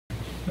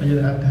យើង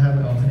អាចថាបង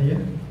ប្អូនគ្នា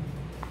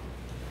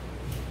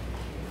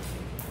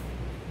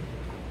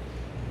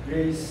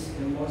Grace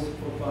and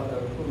merciful Father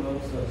who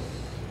loves us.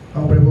 អ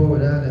ង្គព្រះបិ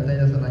តាដែលតែង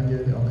តែស្រឡាញ់យើ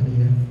ងទាំងអស់គ្នា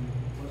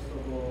First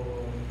of all,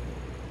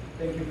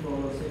 thank you for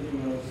saving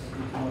us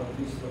from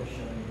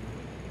destruction.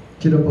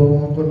 ជាដំបូង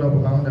អរគុណដល់ព្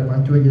រះអង្គដែលបា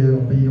នជួយយើង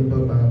អំពីអំពើ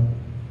បាប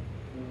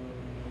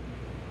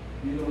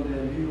You know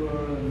that we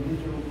were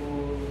miserable,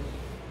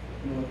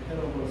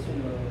 terrible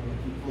sinners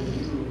before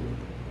you.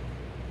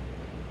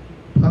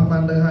 ព្រះអង្គបា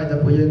នដឹងហើយថា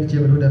ពួកយើងជា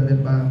មនុស្សដែលមាន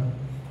បាប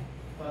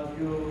But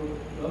you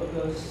loved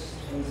us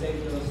and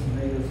saved us,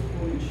 made us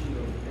holy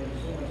children. Thank you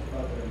so much,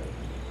 Father.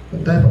 ប៉ុ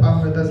ន្តែព្រះអង្គ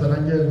នៅតែស្រឡា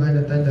ញ់យើងហើយ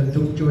នៅតែ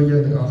ជួយយើ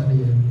ងទាំងអស់គ្នា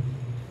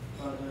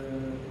Father,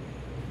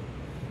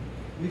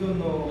 we don't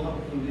know how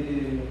to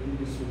live in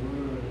this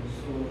world,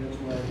 so that's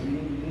why we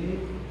need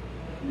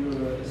your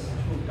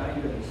true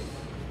guidance.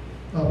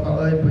 អរ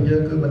អើយពួកយើ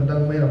ងគឺមិនដឹង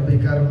មេអំពី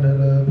ការរស់នៅ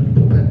លើពិភ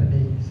ពផែន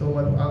នេះសូម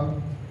ឲ្យព្រះអង្គ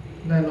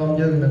ណែនាំ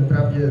យើងនិងប្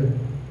រាប់យើង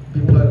ពី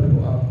ផ្លូវព្រះ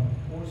អង្គ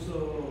Also,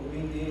 we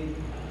need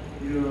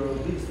your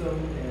wisdom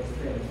and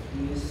strength.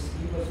 Please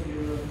give us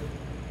your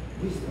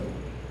wisdom.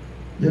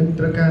 យើង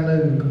ត្រូវការនៅ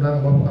កម្លាំង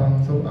របស់ព្រះអង្គ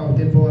សូមអង្គ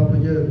ទានពរឲ្យពួក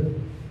យើង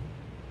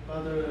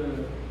Father,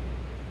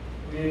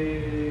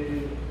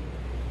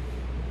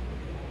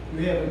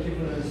 we have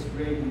given us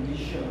great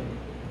mission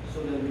so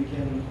that we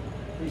can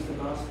preach the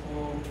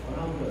gospel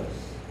around us.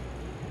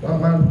 ព្រះអង្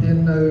គបានទាន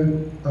នៅ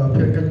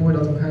ភារកិច្ចមួយ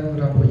ដ៏សំខាន់សម្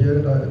រាប់ពួកយើង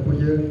ដោយពួក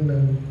យើងនឹ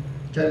ង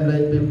ចែករំលែ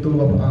កពីបន្ទូល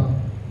របស់ព្រះអង្គ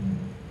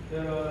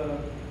There are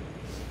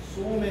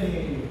so many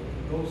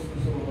ghosts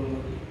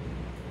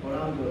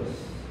around us.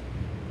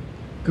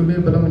 គឺមាន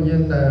បរិញ្ញា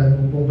ណដែល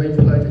បង្វេង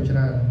ផ្លូវជាច្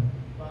រើន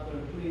Father,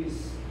 please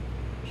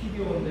pity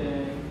on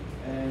them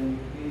and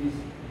please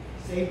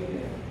save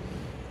them.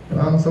 ព្រះ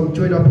អង្គសូម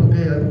ជួយដល់ពួក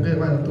គេឲ្យពួកគេ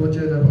បានទទួល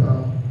ជឿនៅព្រះអ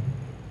ង្គ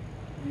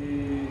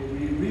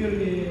We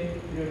really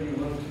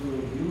want to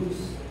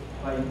use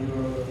by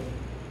your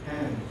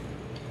hand.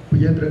 ពួក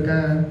យើងត្រូវ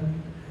ការ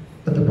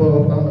ឥទ្ធិពលរប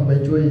ស់ព្រះអង្គដើម្បី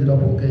ជួយដ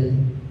ល់ពួកគេ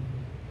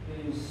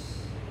Please,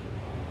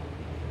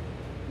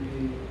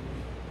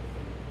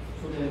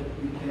 so that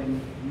we can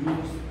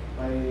use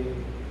by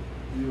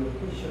your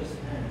precious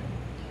hand.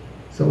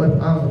 សូមឲ្យព្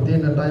រះអង្គប្រទាន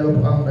នៅដៃរបស់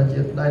ព្រះអង្គដែលជា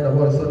ដៃដ៏ប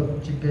រិសុទ្ធ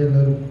ជាងគេ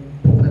លើ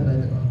ភពផែនដី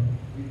ទាំងអស់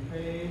We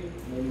pray in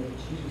the name of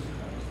Jesus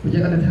Christ. ពួកយើ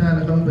ងអធិដ្ឋាន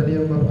នៅក្នុងព្រះនា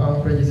មរបស់ព្រះអង្គ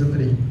ព្រះយេស៊ូវគ្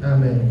រីស្ទអា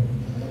មែន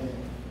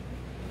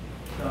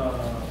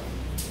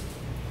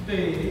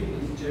Today is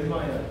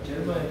Jeremiah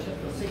chapter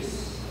 6.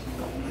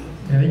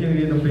 ថ្ងៃនេះយើង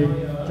រៀនអំពី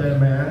ចែរ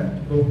ម៉ា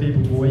ជំពូកទី 6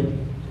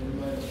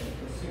 Jeremiah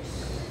chapter 6.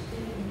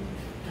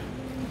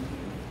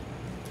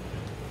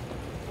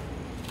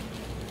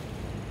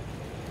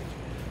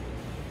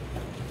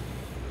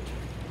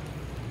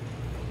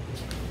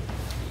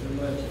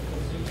 Jeremiah chapter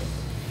 6,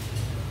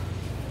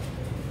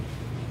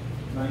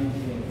 19.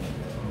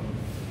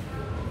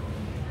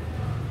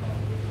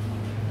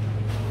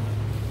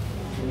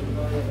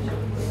 Jeremiah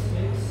chapter 6,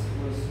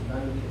 verse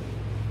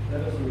 19.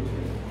 Let us read it.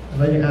 ឥ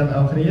ឡូវយើងអានអ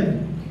ស់គ្នា 1 2 3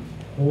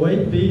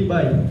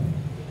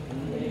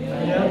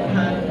 ខ្ញុំ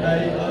ហានដី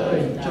អើយ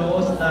ចូល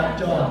ស្ដាប់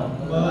ចោះ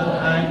មើល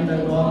អញនឹ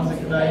ងនាំសេច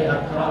ក្តីអា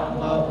ក្រក់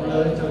មក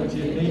លើជន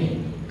ជាតិនេះ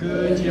គឺ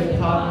ជាផ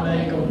លនៃ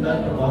គំនិត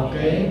របស់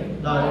គេ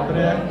ដោយព្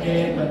រះគេ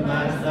មិន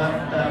បានស្ដាប់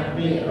តាម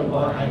ពាក្យរប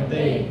ស់អញ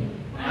ទេ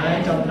ឯ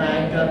ចំណែក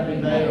ក្រឹតវិ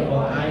ន័យរប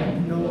ស់អញ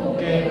នោះ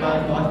គេបាន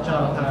បោះចោ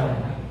លហើយ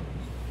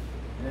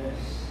Yes.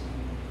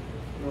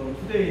 So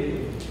today,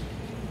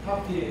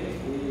 topic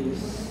is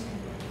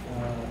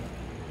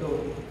the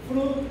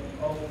fruit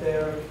of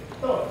their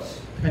thoughts.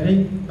 ថ្ងៃនេះ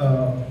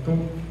គុំ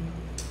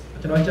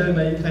ចំណុចជើង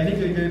នៃថ្ងៃនេះ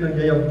គឺយើងនឹងនិ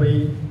យាយអំពី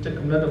ចិត្ត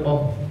គំនិតរប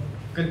ស់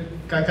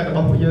ការកាត់រប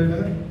ស់ពួកយើងហ្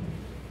នឹង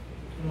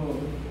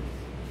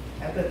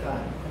At the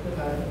time,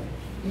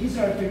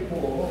 Israel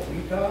people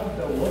regard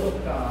the word of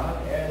God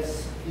as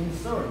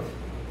insult.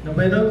 នៅ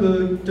ពេលនោះគឺ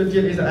ជនជា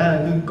តិអ៊ីស្រាអែល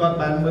គឺគាត់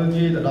បានមើល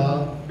ងាយទៅដល់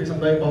ពាក្យស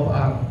ម្ដីរបស់ព្រះ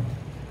អង្គ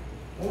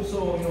Also,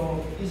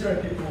 Israel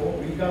people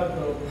regard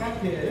the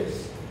prophets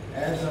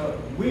as a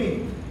wind.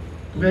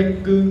 គេ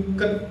គឺ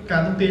គិតកា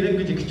រទូទាយនេះ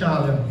គឺជាខ្យ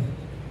ល់ចឹង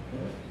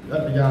អ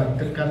ត់ប្រយោជន៍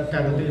គិតកា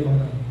រទូទាយរបស់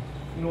ហ្នឹង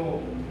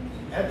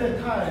At that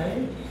time,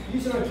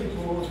 Israel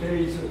people there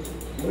is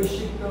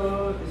worship the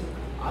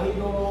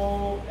idol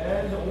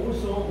and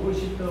also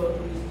worship the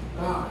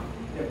God.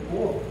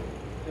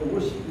 They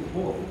worship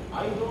both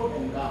idol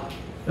and God.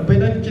 តែពេល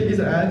នេះជាតិអ៊ី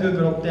ស្រាអែលគឺ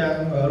គោរពទាំង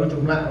រូបច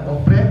ម្លាក់រប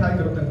ស់ព្រះហើយ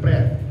គោរពទាំងព្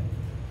រះ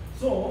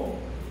So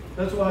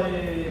that's why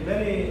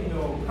many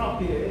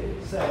prophet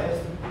says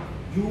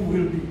you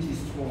will be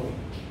destroyed.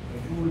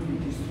 You will be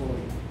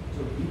destroyed. So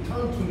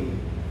return to me.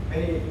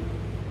 Many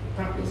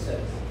prophet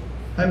says.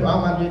 ហើយព្រះអ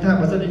ង្គបាននិយាយថា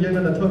បើសិនជាយើង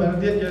នៅតែធ្វើបែបនេះ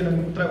ទៀតយើងនឹង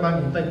ត្រូវបាន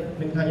បន្តិច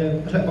នឹងថាយើង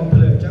ធ្លាក់បំភ្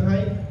លឺអញ្ចឹงហើ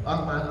យព្រះអ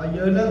ង្គបានឲ្យ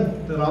យើងនឹង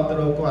ទៅរកទៅ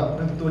រកគាត់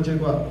នឹងទទួលជឿ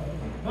គាត់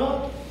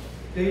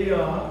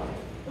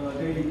But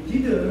they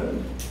didn't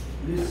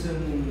listen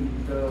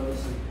the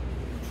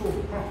true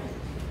prophet.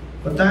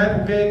 ប៉ុន្តែពួ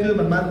កគេគឺ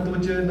មិនបានទទួល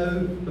ជឿនៅ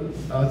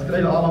សេចក្តី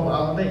ល្អរបស់ព្រះ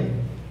អង្គទេ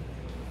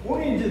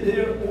Only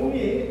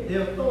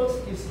their thoughts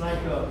is like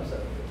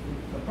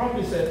the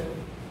prophet said,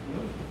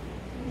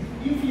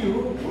 if you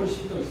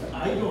worship the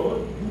idol,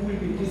 you will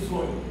be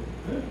destroyed.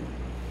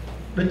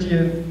 ដូចជា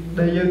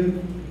ដែលយើង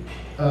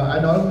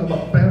idol រប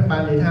ស់ព្រះបា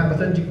ននិយាយថាបើ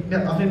សិនជាអ្ន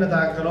កនរគ្នានៅ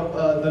តែគោរព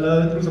ទៅលើ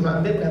ទ្រង់សម្រាប់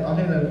ទៀតអ្នកនរគ្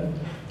នានឹង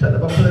ចាត់រ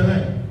បស់ភ្លើងហើ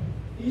យ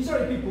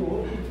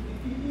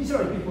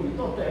Israel people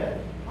thought that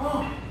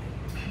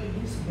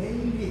this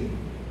maybe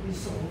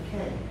is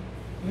okay.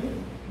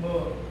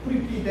 Could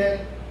it be that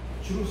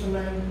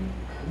Jerusalem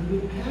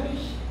will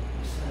perish?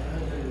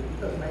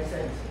 It doesn't make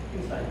sense.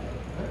 Things like that.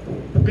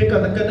 ពួកគេគា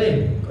ត់តែគិតទេ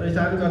គាត់ឯ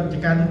សាគាត់ជា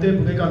ការទិញ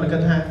ពួកគេគាត់តែគិ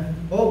តថា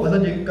អូបើសិ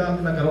នជាគាត់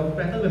នៅគោរពព្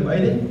រះទៅវាមិនអី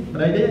ទេមិ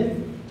នអីទេអ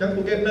ញ្ចឹង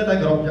ពួកគេនៅតែ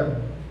គោរពអញ្ចឹង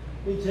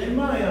In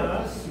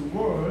Jeremiah's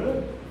word,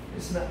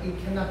 it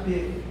cannot be.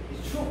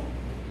 It's true.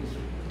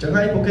 ចឹង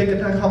ហើយពួកគេគិត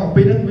ថាខំអំ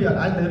ពីហ្នឹងវា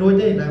អាចទៅរួច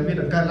ទេតែវា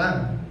នឹងកើតឡើង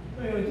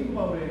Think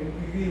about it.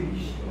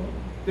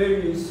 There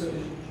is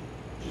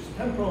just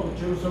temple of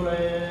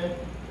Jerusalem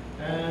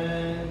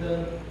and the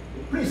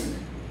priest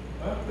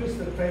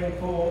praying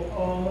for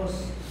us.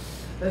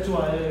 That's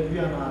why we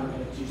are not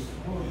just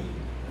holy.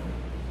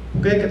 ពួ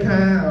កគេគិតថា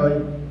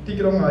ទី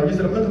ក្រុងយេរូ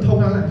សាឡិមនឹងធំ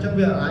ឡើងអញ្ចឹង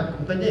វាអាចប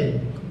ន្តិចទេអ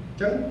ញ្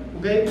ចឹងពួ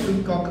ក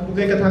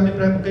គេគិតថាមាន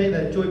ព្រះពួកគេ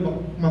ដែលជួយ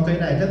មកគេ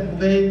ដែរអញ្ចឹងពួក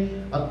គេ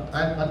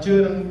អត់ជឿ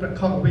នឹងព្រះ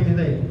ខំអំពីនេះ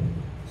ទេ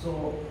So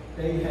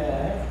they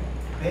have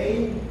vain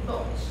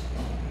thoughts.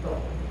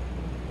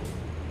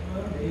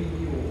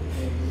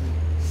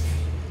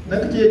 នឹ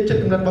ងជាចិត្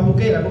តកំណត់របស់ពួក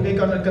គេដែលពួកគេ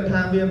គាត់គិតថា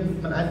វា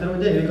មិនអាចទៅរួច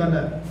ទេវាគាត់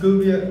ថាគឺ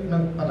វានឹ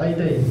ងអត់អី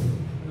ទេ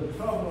The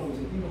problem is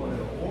think about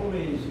it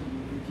always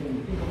you can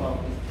think about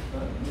this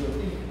you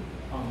think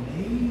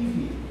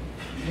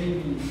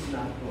maybe it's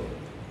not good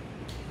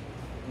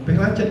ពេល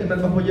ខ្លះចិត្តកំណ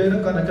ត់របស់ពួកយើងហ្នឹ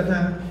ងគាត់តែគិតថា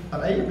អ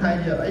ត់អីផែន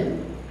ជាអត់អី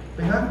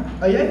ពេលខ្លះ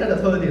អីហ្នឹងតែ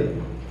ធ្វើទៀត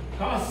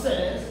God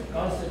says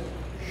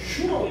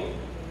surely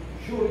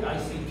I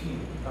say to you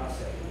God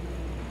said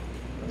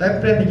តែ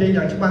ព្រះនិយាយ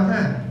យ៉ាងច្បាស់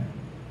ថា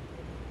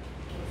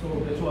So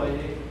that's why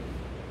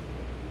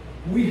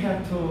we have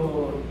to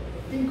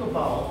think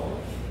about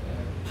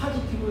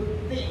positive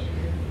things.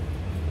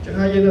 ចឹង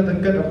ហើយយើងត្រូវតែ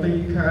គិតអំពី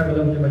ខាងអาร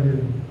មណ៍របស់យើ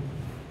ង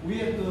We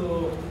have to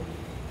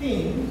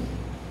think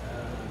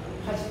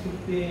positive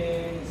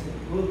things,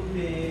 good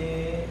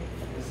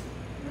things,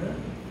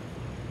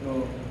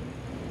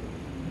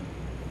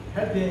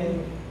 helping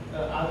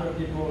other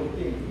people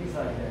think things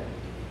like that.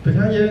 ពេល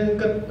ខ្លះយើង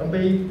គិតអំ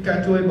ពីការ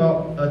ជួយ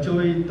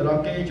ត្រឡ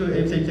ប់គេជួយ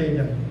អីផ្សេងៗ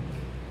ចឹង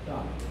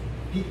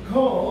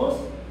Because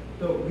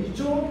the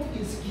result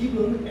is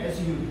given as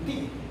you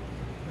think.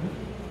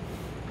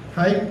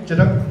 ហើយច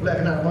រិតលក្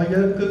ខណៈរបស់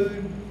យើងគឺ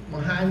ប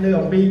ង្ហាញនៅ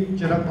អំពី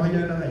ចរិតរបស់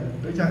យើងហ្នឹងហើយ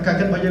ដូចថាការ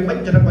គិតរបស់យើងមិន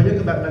ចរិតរបស់យើង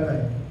គឺបែបហ្នឹងហើយ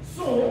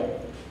So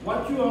what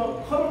you are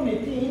currently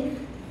think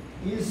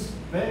is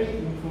very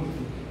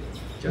important.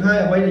 ចឹងហើយ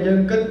អ្វីដែលយើង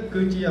គិត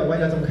គឺជាអ្វី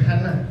ដែលសំខា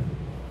ន់ណាស់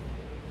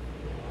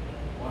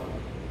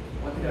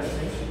What did I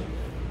say?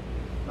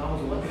 Now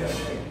what did I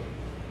say?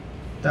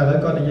 តែឥឡូវ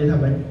គាត់និយាយថា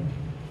ម៉េច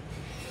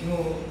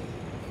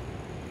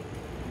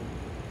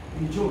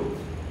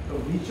The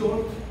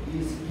result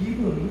is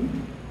given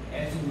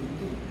as you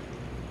think.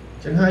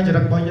 ចឹងហើយច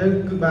រិតរបស់យើង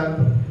គឺបាន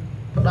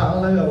ផ្ដល់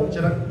នៅច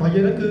រិតរបស់យើ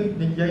ងហ្នឹងគឺ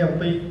និយាយអំ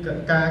ពី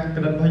ការក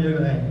ណិតរបស់យើង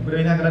ហ្នឹងឯងព្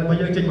រោះថាកណិតរបស់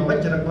យើងចេញមកវិញ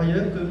ចរិតរបស់យើ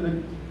ងគឺ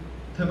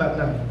ធ្វើបែបហ្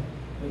នឹង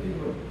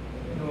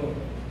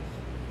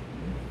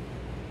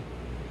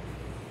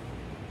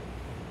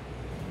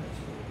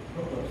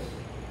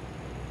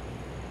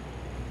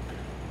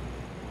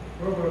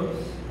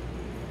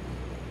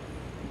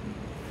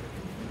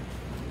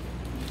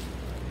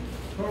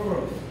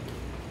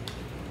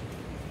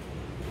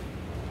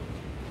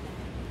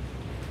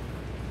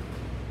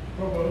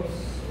Proverbs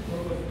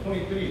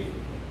 23.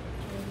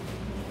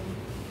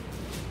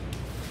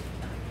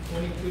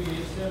 23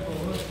 is 7.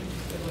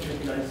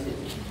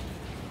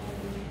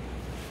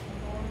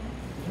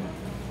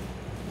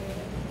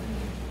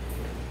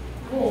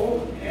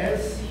 For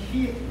as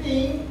he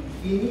thinks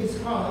in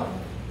his heart,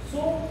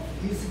 so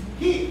is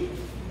he.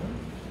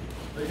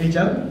 អញ្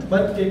ចឹងបិ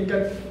ទគេគិ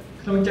ត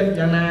ក្នុងចិត្ត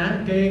យ៉ាងណា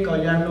គេក៏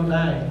យ៉ាងនោះ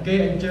ដែរគេ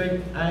អញ្ជើញ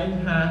ឯង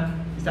ថា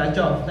វិសា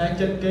ចោះតែ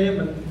ចិត្តគេ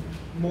មិន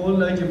មូល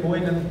នៅជាមួយ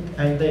នឹង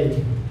ឯងទេ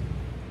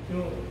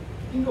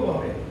Think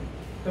about it.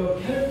 The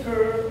character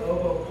of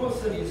a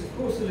person is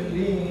closely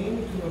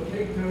linked to the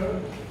character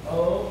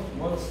of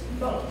one's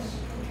thoughts.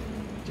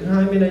 ចឹងហើ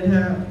យមានន័យ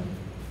ថា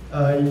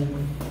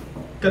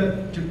គិត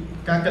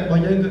ការគិតរប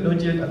ស់យើងគឺដូច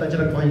ជាអត្តច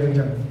រិតរបស់យើង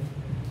ចឹង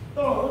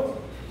Thoughts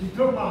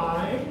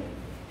determine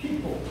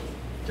people.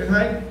 ចឹង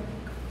ហើយ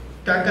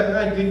ការគិតហ្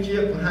នឹងគឺជា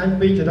បង្ហាញ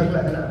ពីចរិតល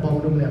ក្ខណៈរបស់ម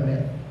នុស្សម្នាក់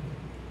ៗ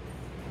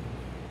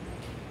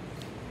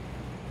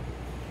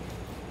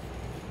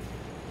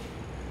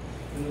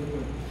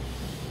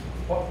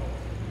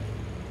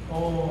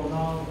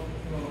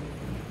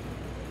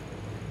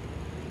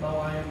Now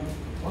I am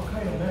what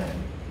kind of man?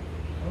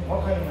 What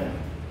kind of man?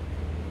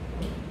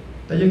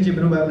 តែយើងជាម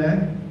នុស្សបែបណា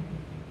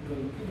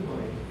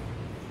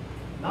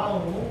Now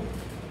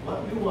what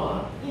you are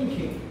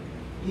thinking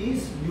is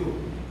you.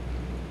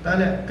 តើ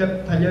អ្នកគិត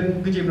ថាយើង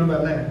គឺជាមនុស្សបែ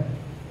បណា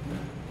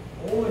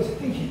Always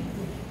thinking.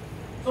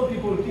 Some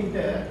people think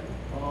that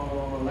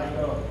like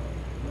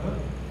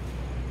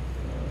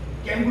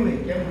gambling.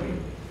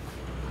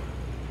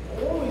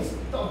 Always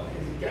thought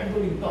is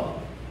gambling thought.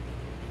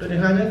 ដូចនេះ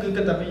ហើយគឺ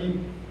គិតតែពី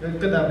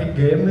ហ្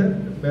គេមណា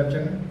แบบចឹ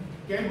ង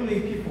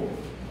gambling people.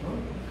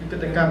 គឺគិត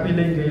តែការពី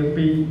លេងហ្គេម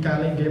ពីការ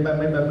លេងហ្គេមបែប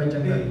មិនចឹ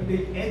ងទៅ The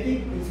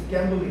addict is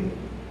gambling.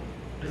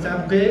 ដោយសារ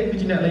ពួកគេគឺ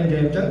ជាអ្នកលេងហ្គេ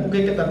មចឹងពួកគេ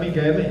គិតតែពីហ្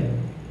គេមទេ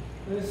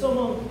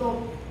Someone thought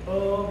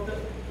the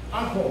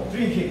alcohol,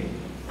 drinking,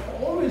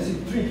 always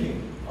drinking,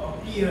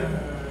 beer,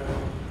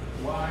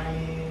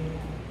 wine,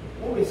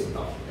 always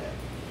stuff that.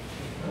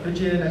 ដូច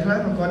ជាអ្នកខ្លះ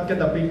គាត់គិត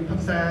តែពីផឹក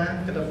សា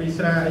គិតតែពី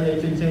ស្រាអី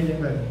ផ្សេងៗចឹង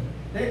ទៅ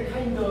That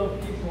kind of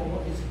people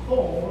is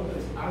called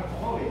as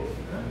alcoholic.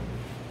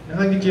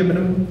 ហើយគឺជាម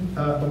នុស្ស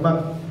បំបត្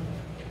តិ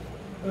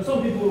Some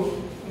people,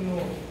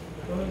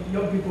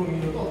 young people,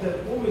 thought that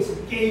always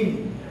game.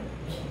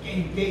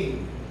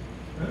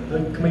 ដូ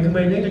ចក្មេងៗ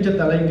ហ្នឹងគេចិត្ត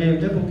តែលេងហ្គេម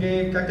ចឹងពួកគេ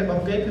ការគិតរប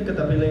ស់គេគឺគិត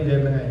តែពីលេងហ្គេម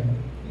ហ្នឹងឯង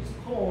It's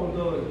called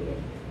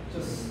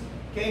just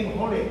game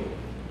holic,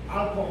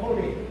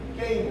 alcoholic,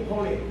 game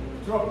holic,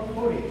 drug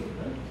holic.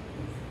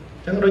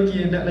 ចឹងដូចជា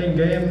អ្នកលេងហ្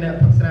គេមអ្នក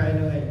ផឹកស្រាអី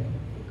ហ្នឹងឯង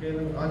ពួកគេ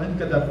នឹងអស់ហ្នឹង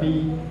គិតតែពី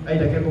អី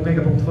ដែលពួកគេ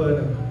កំពុងធ្វើហ្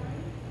នឹង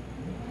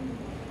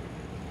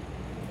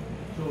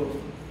So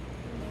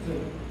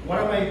what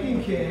am I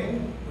thinking?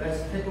 Let's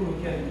take a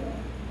look at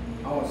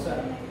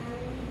ourselves.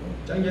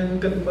 ចឹងយើង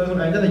គិតមើលខ្លួ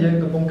នឯងទៅតែយើង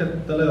កំពុងគិត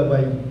ទៅលើអ្វី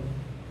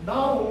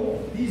Now,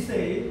 these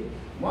days,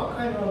 what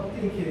kind of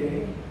thinking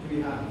do we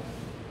have?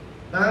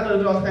 តើនៅ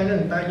រាល់ថ្ងៃហ្នឹង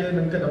តើយើង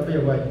នឹងគិតអំពី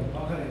អ្វី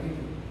What kind of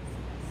thinking?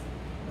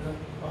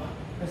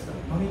 That's the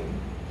money,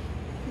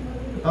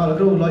 លោក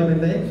គ្រូលុយមែន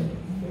ទេ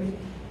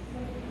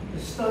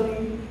study,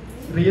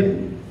 រៀន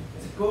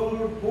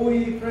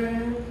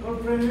boyfriend,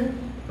 girlfriend.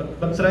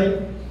 បិទស្រី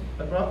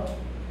បិទប្រុស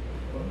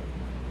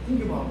Think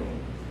about it.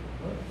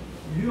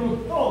 Your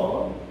thought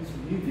is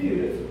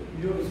revealed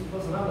your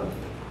personality.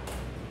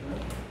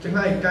 ចឹង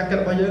ហើយការគិត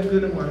របស់យើងគឺ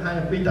នឹងបង្ហាញ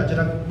អំពីតច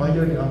រិតរបស់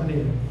យើងទាំងអស់គ្នា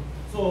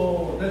So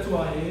that's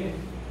why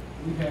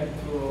we have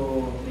to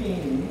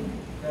think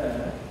that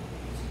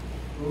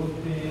good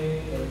thing,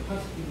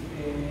 positive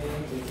thing,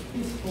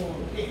 peaceful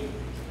thing.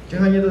 ចឹង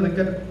ហើយយើងត្រូវតែ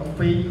គិតអំ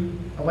ពី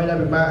អ្វីដែល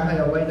ពិបាកហើយ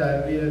អ្វីដែល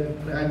វានឹ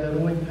ងអាចទៅ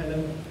រួចហើយនឹ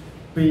ង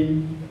ពី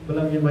ព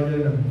លឹងយើងរបស់យើ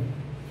ងហ្នឹង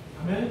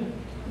Amen.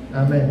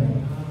 អាមែន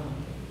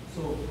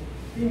So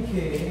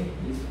thinking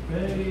is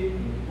very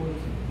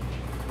important.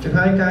 ចឹង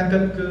ហើយការគិ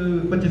តគឺ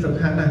ពិតជាសំ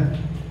ខាន់ណាស់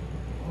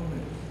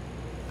Always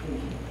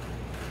thinking.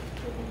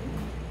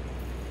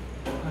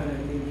 What kind of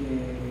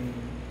thinking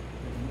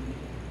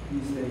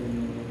these days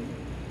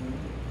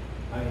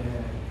I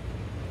have?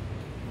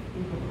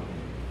 Think about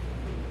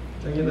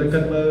it. ចឹងយើងត្រូវគិ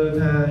តមើល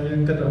ថាយើ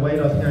ងគិតអ្វី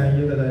រាល់ថ្ងៃ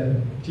យើងត្រូវតែ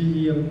ព្យា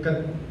យាមគិត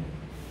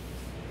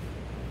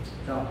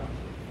Now,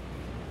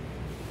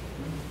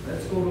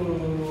 let's go to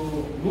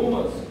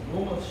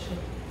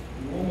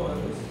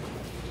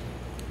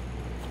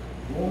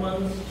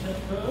Romans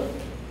chapter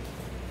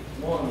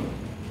 1.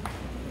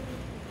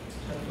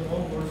 Chapter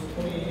 1, verse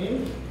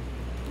 21,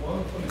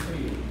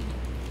 23.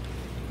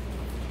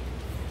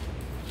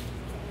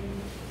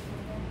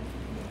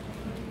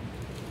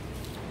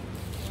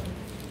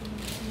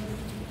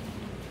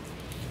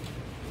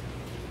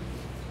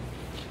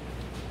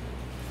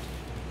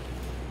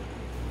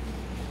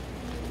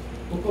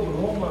 Book of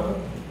Romans,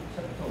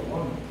 chapter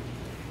 1.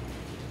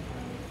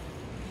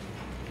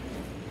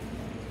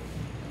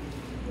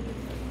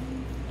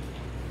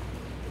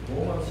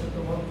 Romans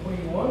chapter 1,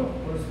 21,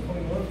 verse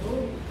 21 to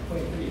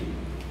 23.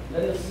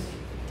 Let us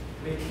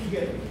read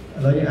together.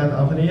 ឥឡូវយើងអានអ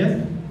ស់គ្នា1 2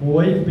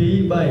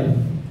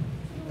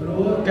 3ព្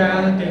រោះកា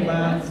លគេ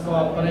បានស្គា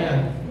ល់ព្រះ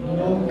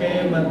នោះគេ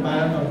មិនបា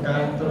នបង្កើ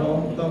តទ្រ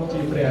ង់ទុកជា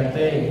ព្រះ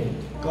ទេ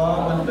ក៏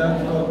មិនដឹង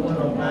គុណទ្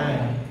រង់ដែរ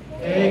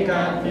គេ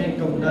កើតមាន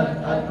គំនិត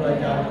ឥតប្រ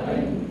យោជ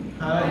ន៍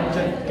ហើយ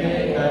ចិត្តគេ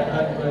ដែល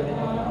ឥតប្រយោជ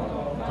ន៍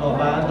ក៏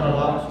បានត្រ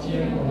ឡប់ជា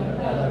គំនិត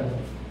ឥឡូវ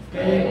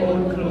គេអួន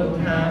ខ្លួន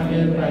ថាមា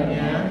នប្រាជ្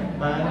ញា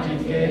បានជា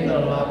គេត្រ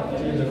ឡប់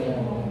ជាល្ងង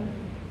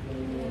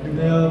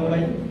លើវិ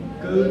ញ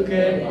គឺ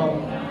គេបំ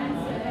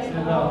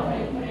ស្លាប់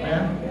ណា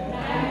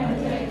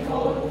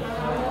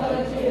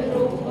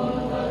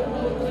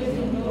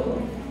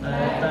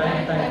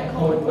តែ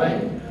ខូចវិញ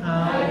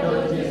ហើយដូច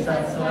ជាសា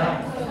ច់ស្លាប់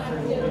ซึ่ง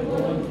เป็นบุ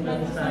ญនិ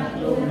ងសាច់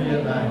លោកមាន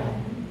ដែរ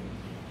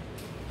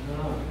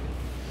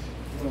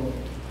So,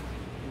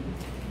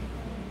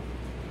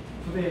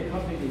 today's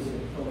topic is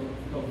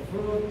the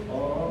fruit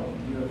of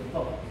your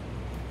thought.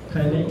 ថ្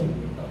ងៃនេះ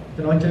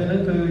ចំណុចជើងនេះ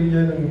គឺ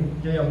យើងនឹង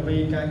និយាយអំពី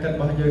ការគិតរ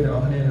បស់យើងទាំងអ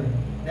ស់គ្នា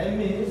That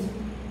means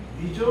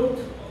result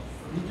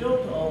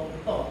of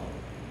thought.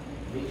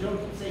 Result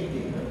same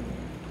thing.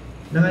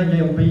 ហ្នឹងហើយនិយា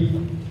យអំពី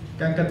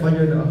ការគិតរបស់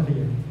យើងទាំងអស់គ្នា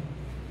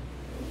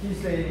He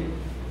say,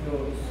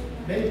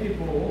 many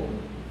people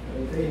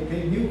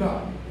they knew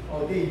God or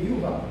they knew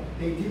God.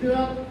 They did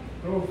not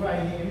glorify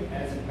Him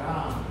as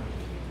God.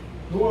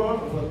 Nor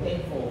were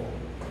thankful.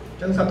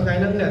 ចឹងសប្តាហ៍ថ្ងៃ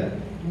ហ្នឹងអ្នក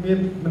មាន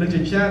មនុស្សជា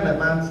ច្រើនដែល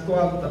បានស្គា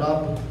ល់ទៅដល់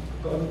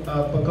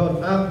ប្រកបព្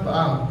រះអង្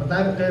គប៉ុន្តែ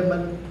ពួកគេមិ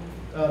ន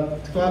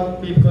ស្គាល់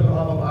ពីប្រកប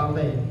របស់ព្រះអង្គ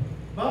ទេ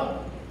But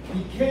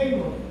became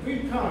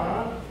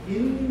prepared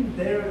in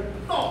their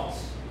thoughts.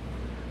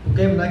 ពួក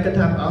គេមិនដែលគិត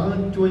ថាព្រះអង្គនឹ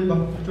ងជួយ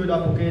ដ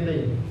ល់ពួកគេទេ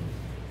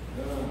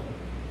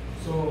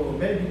So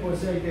many people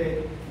say that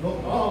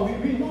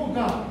we know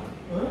God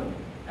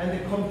and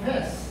they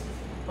confess,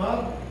 but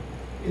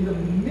in the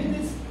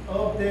midst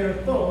of their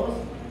thoughts,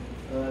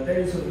 there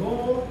is no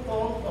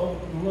thought of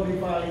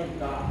glorifying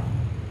God.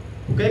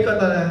 ពួកគេគាត់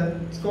តែ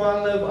ស្គាល់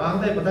នៅព្រះអង្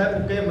គទេប៉ុន្តែពួ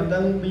កគេមិនដឹ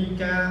ងពី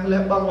ការ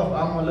លះបង់របស់ព្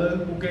រះអង្គមកលើ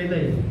ពួកគេ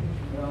ទេ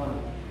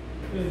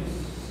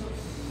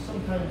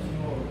Sometimes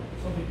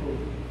some people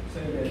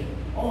say that,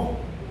 oh,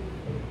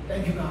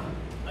 thank you God,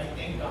 I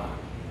thank God,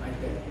 like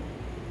that.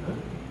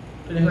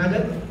 ពេលខ្លះទៀ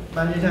ត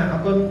បាននិយាយថាអរ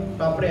គុណ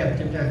ដល់ព្រះ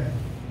ជាម្ចាស់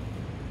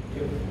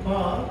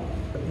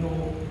But no,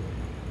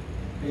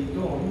 they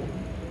don't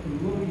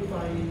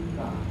glorify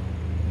God.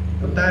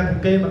 ប៉ុន្តែពួក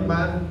គេមិន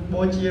បាន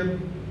បូជា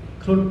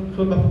ខ្លួន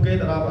របស់ពួកគេ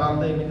ទៅដល់ព្រះអង្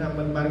គទេមានថា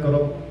មិនបានគោរ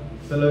ព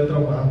ទៅលើទ្រ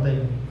ង់ព្រះអង្គទេ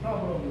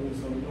Problem is,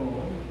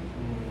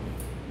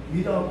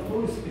 without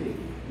Holy Spirit,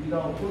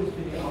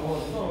 our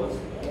thoughts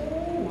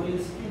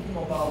always thinking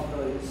about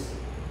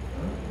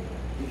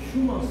the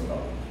human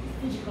stuff, the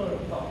physical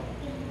stuff.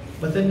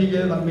 បើសិនជា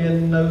យើងអត់មាន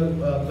នៅ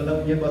ពលិប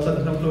យើងបើសិន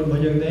នៅក្នុងខ្លួនរប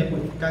ស់យើងទេ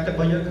ការគិតរ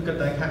បស់យើងគឺគិត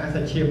តែខាងអាស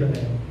ឈាមហ្នឹង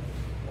ឯង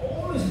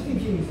Always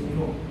thinking is,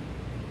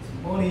 it's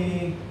money,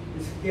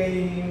 it's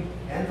game,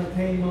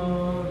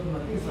 entertainment,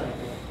 things like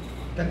that.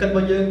 ការគិតរប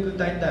ស់យើងគឺ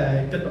តែងតែ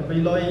គិតអំពី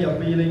លុយអំ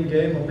ពីលេងហ្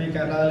គេមអំពី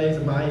ការដើរលេង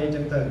សប្បាយអី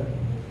ចឹងទៅ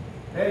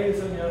There is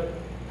a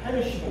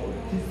perishable,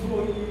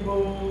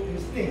 destroyable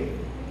instinct.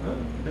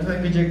 ហ្នឹងហើយ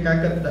គឺជាការ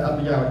គិតតែអត់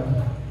ប្រយោជន៍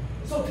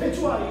So that's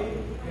why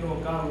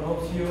God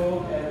loves you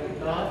and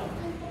God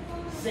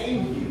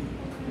saves you.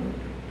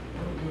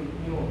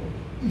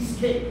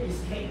 Escape.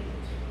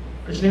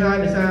 ដូច្នេះហើយ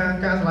ដោយសារ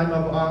ការស្រឡាញ់រប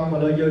ស់ព្រះអង្គមក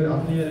លើយើងទាំងអ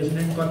ស់គ្នាដូច្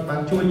នេះគាត់បា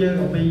នជួយយើង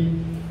អំពី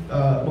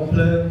បំភ្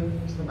លើង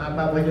សម្អាត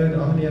បាបរបស់យើងទាំ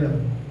ងអស់គ្នាហ្នឹង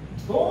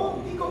Don't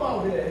think about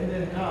it and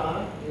then God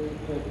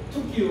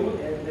took you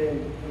and then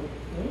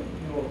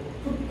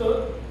put the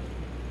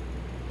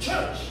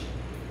church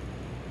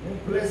in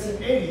blessed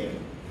area.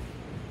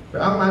 ព្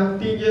រះអង្គបាន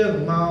ទាញយើង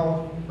មក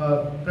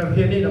ព្រះវិ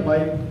ហារនេះដើម្បី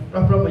ប្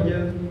រោះព្រំឲ្យយើ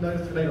ងនៅ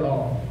សេចក្តីល្អ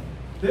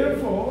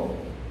Therefore,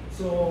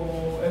 so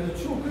as a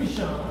true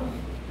Christian,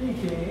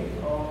 thinking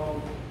of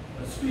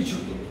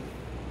spiritual things.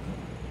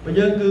 បើ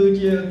យើងគឺ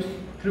ជា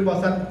គ្រិស្តបរិ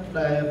ស័ទ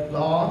ដែល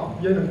ល្អ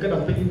យើងនឹងគិត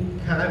អំពី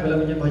ខាងឯបលិ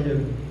វិញ្ញាណរបស់យើ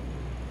ង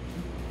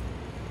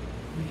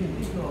We can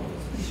think of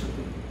spiritual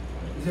things.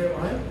 Is that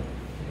right?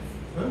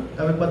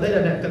 តែប៉ុន្តែ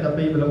អ្នកគិតអំ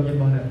ពីបលិវិញ្ញាណរ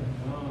បស់អ្នក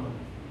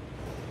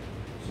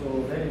So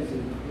that is a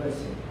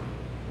blessing.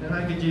 ហ្នឹងហើ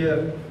យគឺជា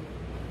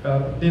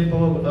ទានព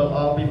រដ៏ល្អ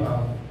ពីព្រះអ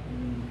ង្គ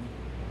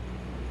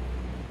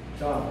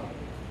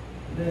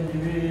Then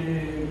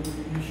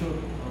we should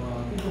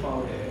think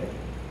about it.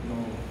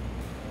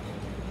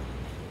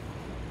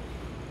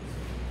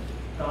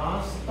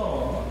 God's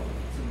thought,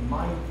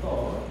 my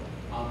thought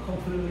are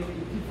completely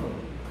different.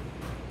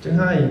 ចឹង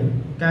ហើយ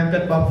ការគិ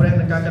តរបស់ព្រះ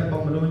និងការគិតរប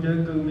ស់មនុស្សយើង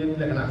គឺមាន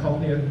លក្ខណៈខុស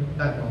គ្នា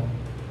តែម្ដង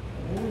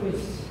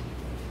Always.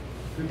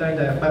 គឺតែ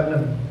បែបហ្នឹ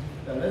ង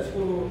Then let's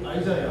go to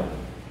Isaiah.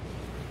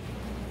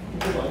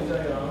 Go to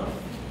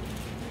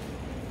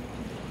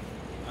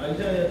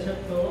Isaiah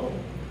chapter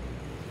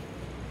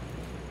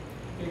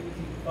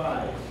 55.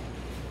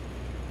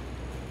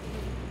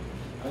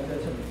 Isaiah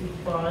chapter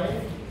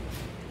 55,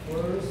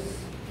 verse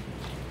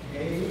 8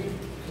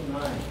 to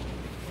 9.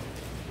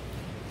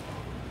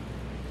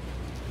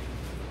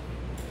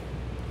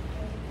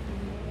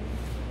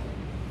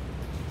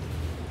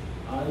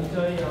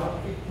 Isaiah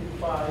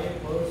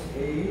 55, verse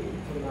 8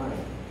 to 9.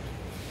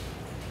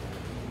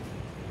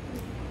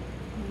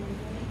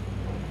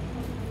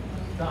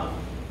 Stop.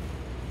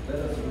 Let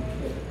us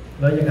repeat.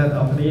 ហើយយើងអាន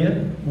អស់គ្នា1 2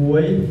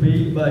 3ពី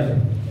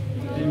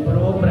ព្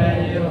រោះព្រះ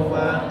យេហូ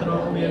វ៉ាទ្រ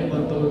ង់មានប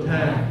ន្ទូល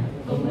ថា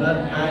គំនិត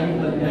ឯង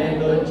មិនមែន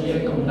ដូចជា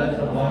គំនិត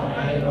របស់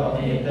ឯងរាល់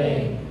គ្នាទេឯ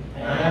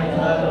ផ្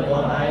លូវរប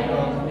ស់ឯង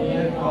រាល់គ្នា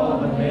ក៏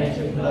មិនមែន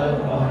ជាផ្លូវ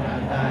របស់ឯង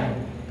ដែរ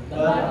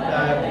គាត់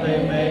តែពេល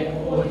មេឃ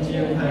គួរជា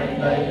ផែន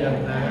ដីយ៉ាង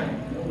ណា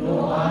នោះ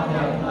អស់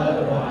ទាំងផ្លូវ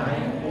របស់ឯង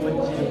គួរ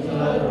ជាផ្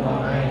លូវរបស់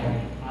ឯង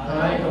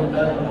ហើយគំ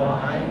និតរបស់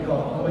ឯងក៏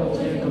គួរ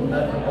ជាគំនិ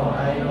តរបស់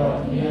ឯងរាល់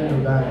គ្នា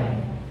នោះដែរ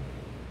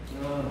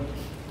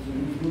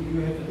You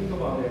have to think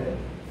about it.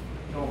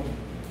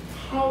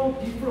 How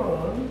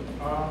different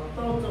are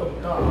thoughts of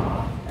God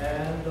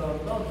and the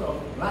thoughts of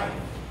life.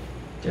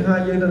 ចឹងហើ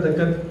យយើងត្រូវតែ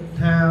គិត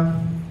ថា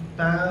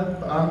តើ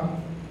ព្រះអង្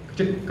គ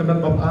ចិត្តកំណត់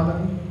របស់ព្រះអង្គ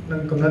និ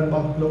ងកំណត់រប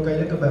ស់លោកី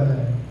នេះគឺបែបណា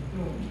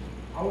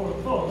Our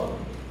thought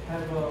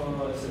have a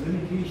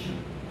limitation.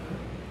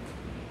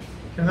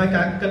 ចឹងហើយ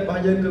ការគិតរបស់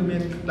យើងគឺមា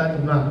នដែន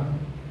កំណត់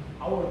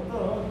Our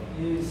thought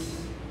is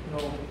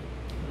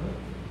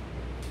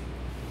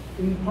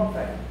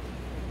imperfect.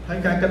 ហើយ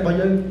ការគិតរបស់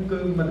យើងគឺ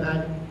មិនអាច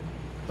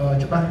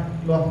ច្បាស់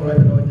លាស់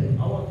 100% ទេ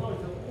Our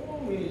thoughts are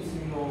always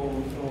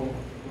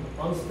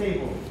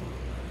unstable.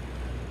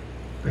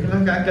 ពេលខ្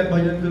លះការគិតរប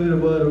ស់យើងគឺរ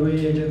វើរវា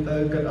យចឹងទៅ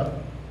គិតអត់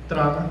ត្រ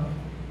ង់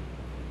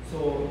So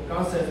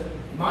God says,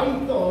 my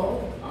thoughts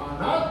are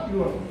not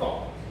your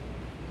thoughts.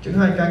 ចឹង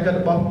ហើយការគិត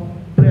របស់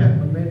ព្រះ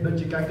មិនមែនដូច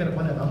ជាការគិតរប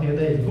ស់អ្នកនរគ្នា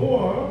ទេ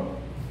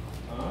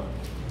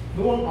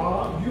Nor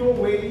are your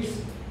ways,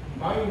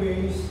 my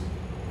ways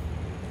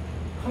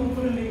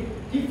completely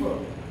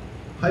different.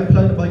 ហើយផ្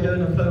លូវរបស់យើង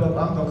និងផ្លូវរបស់ព្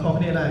រះអង្គក៏ខុស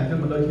គ្នាដែរគឺ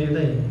មិនដូចគ្នា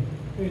ទេ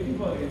When you think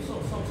about it,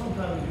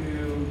 sometimes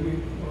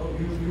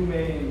you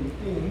may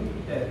think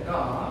that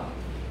God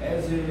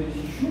has a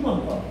human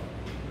thought.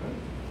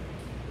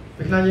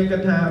 vì khá như kết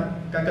thà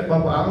các kết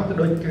bóng áo thì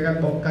đôi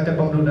các kết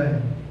bóng luôn đây.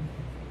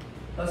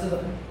 That's it.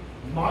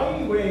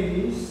 My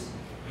ways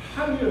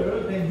higher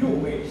than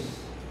your ways.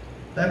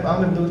 Tại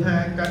bóng mình tu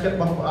tha các kết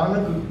bóng áo nó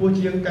cứ bố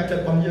chiên các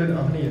kết bóng dơ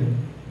ở này.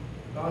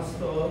 God's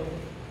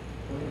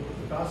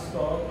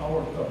thought,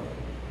 our thought.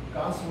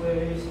 God's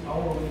ways,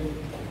 our way,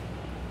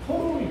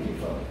 totally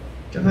different.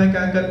 Chẳng hay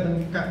các kết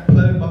mình các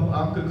lời bóng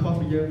áo cứ khó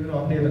bị dơ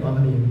ở này là ở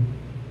này.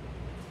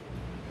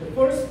 The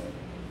first,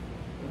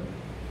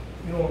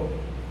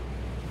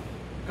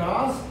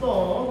 God's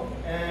thought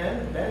and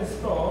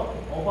man's thought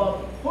about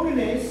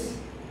holiness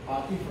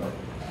are different.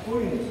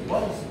 Holiness,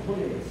 what is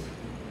holiness?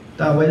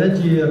 Ta vậy đó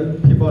chia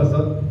people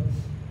rất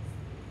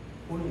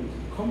Holiness,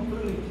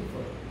 completely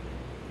different.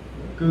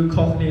 cứ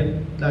khó này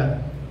đây.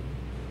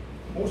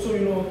 Also,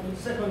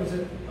 second is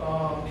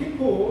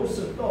people's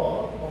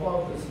thought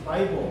about this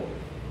Bible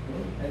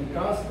and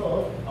God's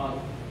thought are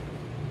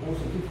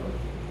also different.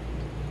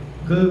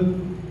 Cứ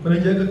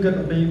bây giờ cứ kết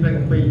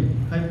bằng bì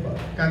hay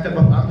các kết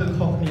bóng áo cứ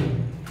khó này.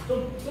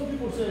 Some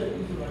people say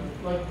it's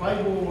like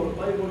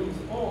Bible is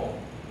all.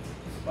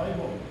 It's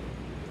Bible.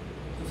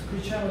 It's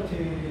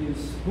Christianity is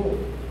book.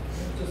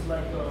 It's just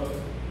like a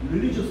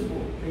religious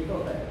book. They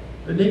thought that.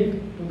 Rồi đi,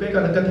 cái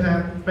gọi là kết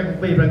thà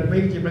bằng bì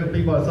chỉ bằng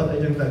bì bỏ sót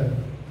ở chân tầng.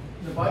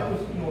 The Bible,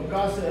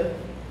 God said,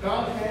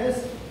 God has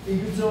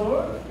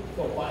exalted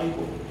the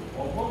Bible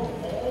above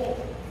all.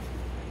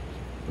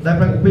 Đại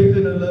bằng bì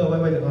cứ lơ vậy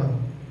vậy được không?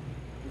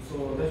 So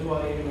that's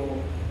why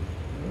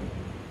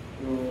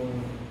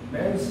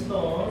man's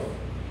thoughts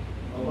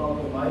about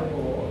the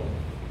Bible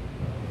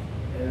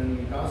and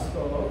God's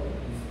thought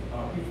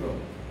are different.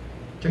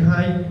 Chẳng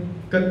hay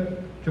kết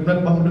chúng ta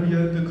bóng đôi dơ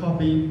cứ khó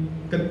bị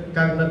kết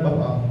càng đất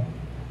bóng áo.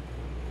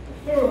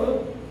 Third,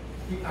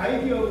 the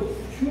idea of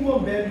human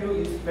value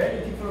is very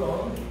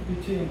different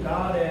between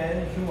God and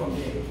human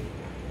being.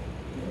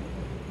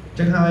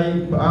 Chẳng hay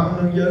bóng áo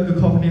đôi dơ cứ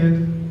khó này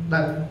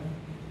đặt.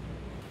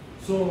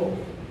 So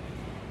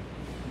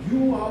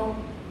you are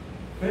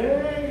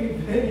very,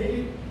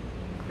 very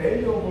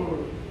valuable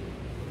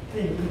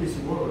thing in this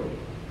world.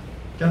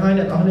 Chẳng hay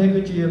này ở đây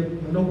cứ chia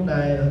lúc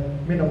này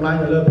miền đồng lai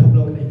rồi lên phục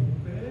lục này.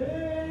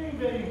 Very,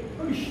 very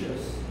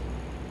precious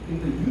in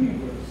the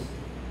universe.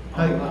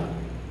 Hay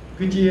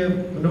cứ chia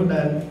lúc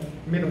này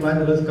miền đồng lai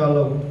rồi lên cao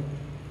lục.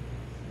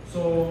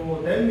 So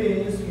that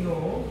means,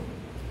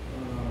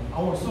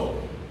 our soul.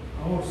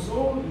 Our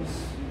soul is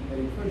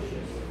very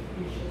precious.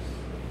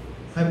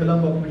 Hay bây giờ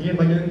một nhiên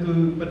bao nhiêu cứ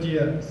bất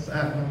chia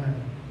sạch này.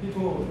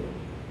 People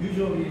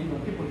usually,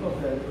 people thought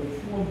that a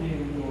human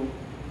being,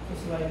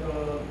 just like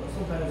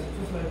sometimes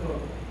just like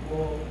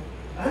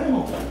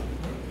animal.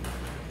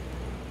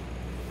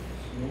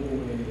 No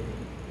way.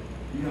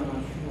 We are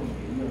not human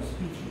being. We are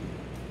spiritual.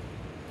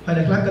 Hay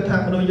là khác cái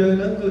thang đôi dơ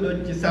nó cứ đôi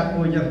chỉ sạch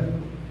mùi nhầm.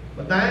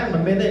 Và tái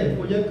mình bên đây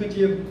mùi dơ cứ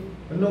chia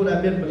mình nô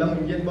đại biên mình làm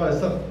mình nhiên bỏ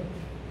sập.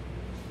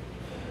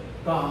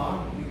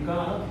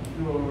 God,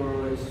 your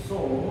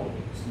soul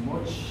is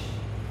much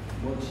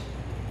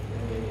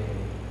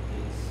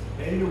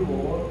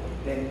valuable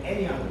than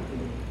any other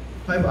thing.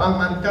 Hay bảo ăn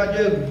ăn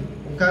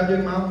ca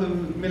dương máu cứ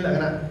mình lại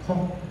cái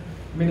không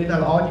mình đi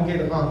thằng ó những cái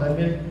đó tại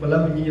mình mình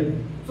làm mình nhiên.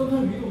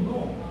 Sometimes we don't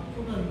know.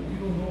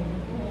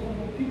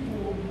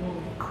 People,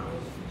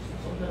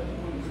 sometimes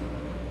people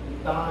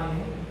die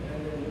and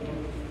then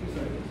things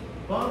like this.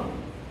 But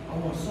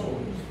our soul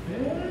is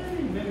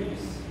very, very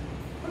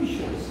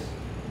precious.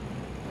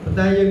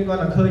 Tại dương coi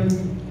là khơi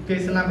cây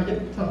salam mới giúp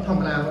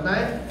thòng làm một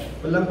cái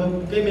mình làm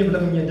cái mình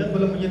làm nhìn chắc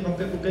mình làm nhìn bằng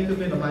cái cứ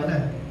bên làm máy này.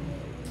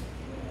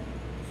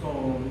 So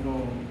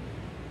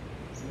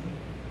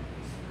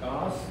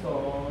God's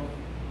thought,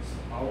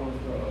 our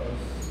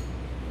thoughts,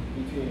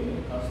 between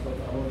God's thought,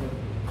 our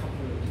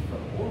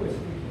thought, always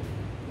different.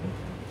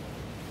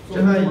 So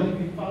when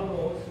we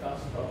follow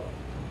God's thought,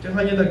 chẳng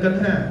hay như là cân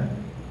ha,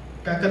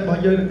 cả cân bao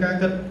nhiêu cả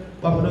cân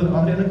bao một đôi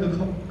ống này nó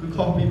cứ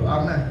khó bị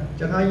ống này,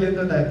 chẳng hay như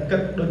là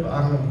cân đôi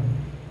ống này.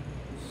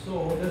 So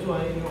that's why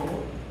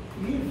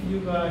if you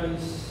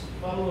guys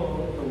follow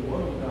the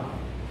word of God,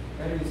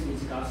 that is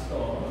God's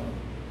thought,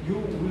 you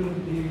will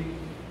be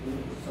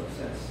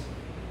success.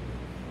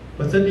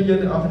 Và xin đi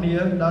dân ở phía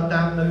đó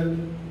tam nơi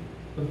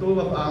tụi tôi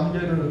vào ống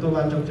dân tụi tôi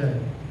vào trong trời.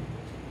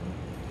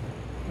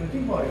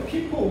 Think about it.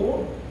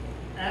 People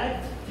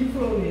act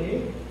differently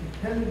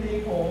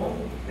depending on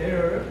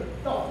their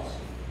thoughts.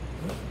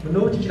 Mình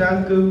nói chỉ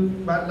rằng cứ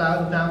bạn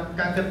là tam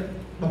ca cân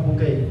bằng một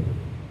kỳ.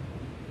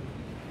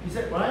 Is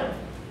that right?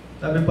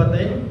 Tại vì phần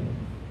đấy.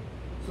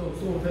 So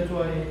that's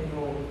why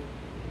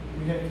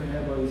we have to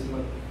have a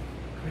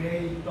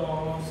create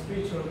thought,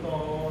 spiritual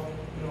thought,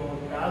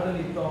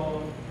 godly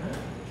thought,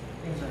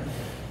 things like that.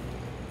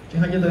 Chỉ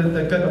hay như từ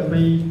cân đồng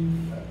bi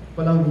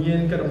và lòng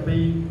nhiên cân đồng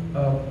bi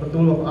và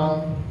tu lập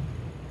ông.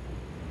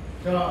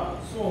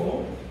 So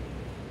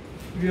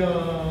we are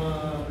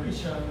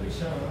Christian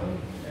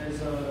as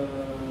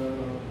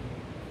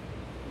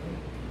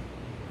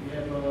we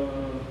have a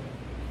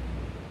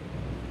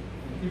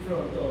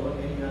different thought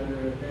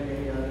than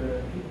any other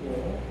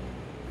people.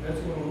 Let's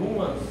go to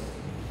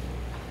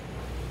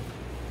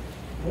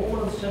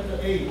Romans chapter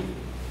 8.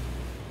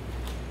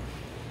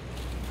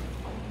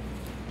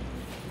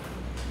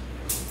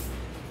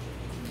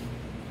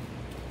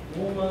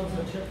 Romans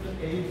chapter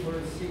 8,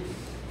 verse 6.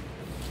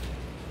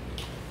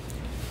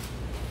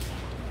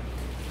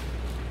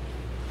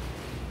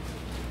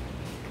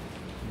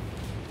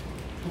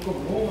 Book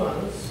of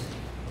Romans.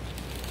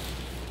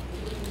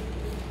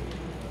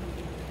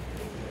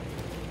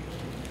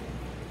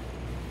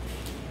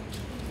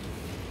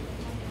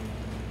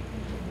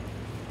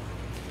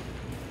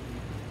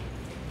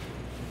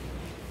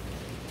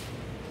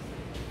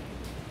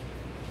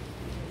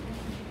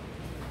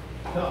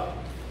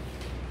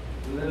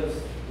 Let us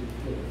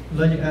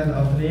លើយើងអានអ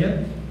ស់គ្នា1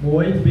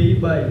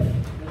 2 3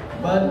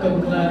បានកុំ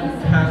ខ្លាច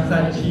ខាងសា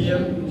ច់ឈាម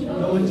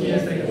នោះជា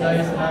សេចក្តី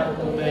ស្លាប់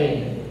ទៅទេឯ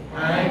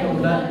កំ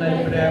ណត់នៃ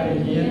ព្រះវិ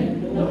ញ្ញាណ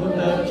នោះ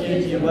ទៅជា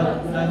ជីវិត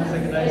និងសេ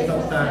ចក្តីសុ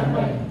ខសាន្ត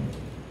វិញ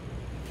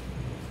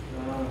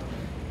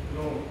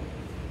no.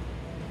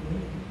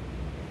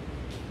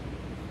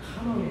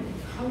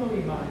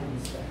 Carnally mind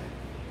is that.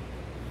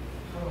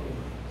 Carnally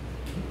mind.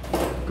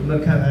 កំណ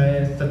ត់ខាងឯ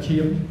សាច់ឈា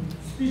ម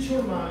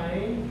Spiritual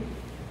mind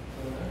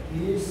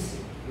is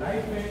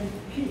life and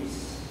peace.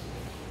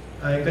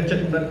 ហើយក៏ចិត្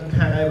តកំណត់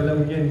ខាងឯបល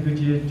វិញ្ញាណគឺ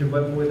ជាជីវិ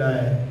តមួយដែ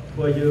លធ្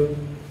វើយើង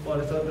ប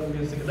រិសុទ្ធនិង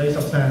មានសេចក្តី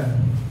សុខសាន្ត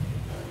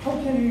How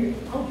can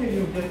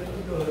you get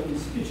the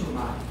spiritual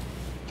mind?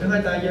 ចឹងហើ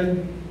យតើយើង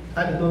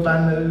អាចទទួលបាន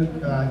នៅ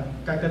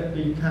ការគិត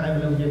ពីខាងឯប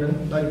លវិញ្ញាណនឹង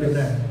ដោយរបៀប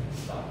ណា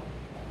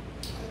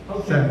How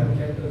can you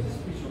get the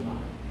spiritual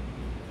mind?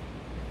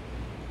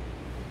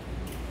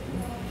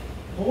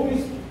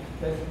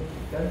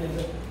 That is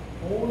the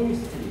Holy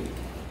Spirit.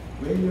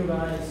 When you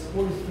guys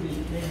Holy Spirit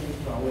came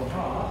into our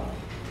heart,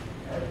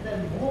 at that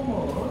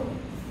moment,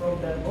 from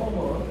that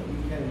moment, we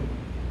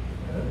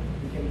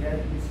can get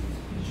this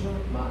spiritual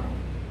mind.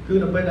 គឺ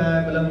នៅពេលដែល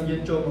បលវិញ្ញាណ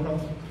ចូលមកក្នុង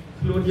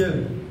ខ្លួនយើង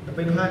ទៅ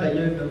ពេលនោះហើយដែល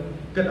យើង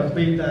គិតអំ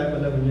ពីតែប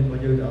លវិញ្ញាណរប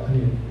ស់យើងទាំងអស់គ្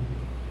នា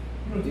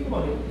Think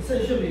about it.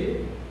 Essentially,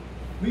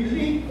 we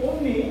live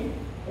only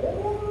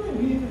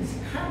with this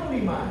carnal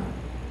mind.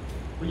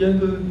 ពួកយើង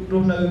គឺរ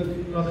ស់នៅ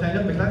រាល់ថ្ងៃ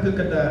នេះពេលខ្លះគឺ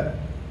គិតតែ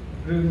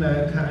រឿងនៅ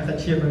ខាងសា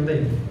ច់ឈាមហ្នឹងទេ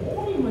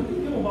Only when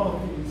thinking about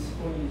this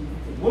only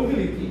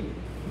vulgarity,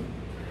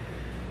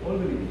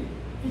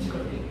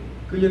 physical thing.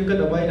 គឺយើងគិត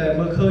អ្វីដែល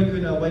មើលឃើញគឺ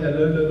នៅអ្វីដែល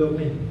លើលោក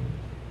នេះ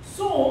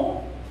So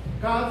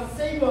God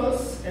saved us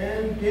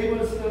and gave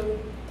us the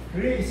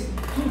grace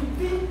to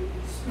think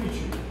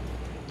spiritually.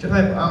 ចឹងហើ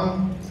យព្រះអង្គ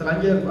ស្រឡា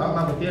ញ់យើងព្រះអង្គ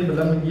បានប្រទានប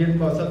លវិញ្ញាណ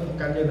បរិសុទ្ធក្នុង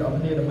ការយើងទាំងអស់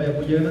គ្នាដើម្បីឲ្យ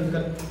ពួកយើងនឹងគិ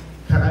ត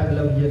ខាងឯបល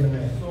វិញ្ញាណហ្នឹង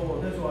ឯង So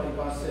that's why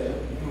God said,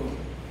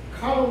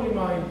 carnal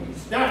mind is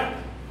death,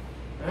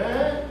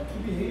 and to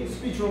be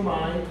spiritual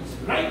mind is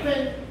life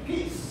and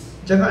peace.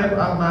 ចឹងហើយព្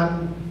រះអង្គបាន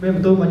មានប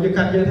ន្ទូលមកយើង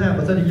កាត់យើងថា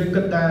បើសិនជាយើង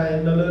គិតតែ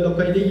នៅលើលោ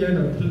កីនេះយើង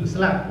នឹងស្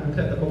លាប់នឹងធ្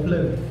លាក់ទៅក្នុងភ្លើ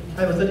ង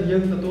ហើយបើសិនជាយើ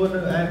ងទទួលនៅ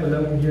ឯបល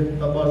វិញ្ញាណ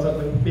បរិសុទ្ធ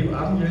ពីព្រះ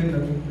អង្គយើងនឹ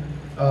ង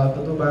ទ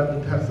ទួលបានទិ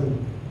ដ្ឋានសួគ៌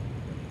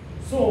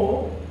So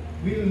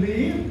we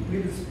live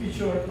with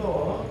spiritual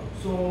thought.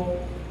 So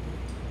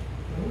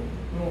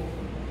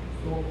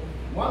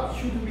what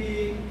should we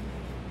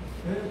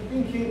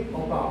thinking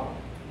about?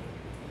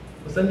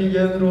 បើសិនជា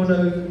យើងរស់នៅ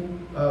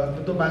ទ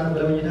ទួលបានប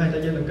លវិញ្ញាណហើយតែ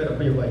យើងនឹងគិតអំ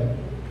ពីអ្វី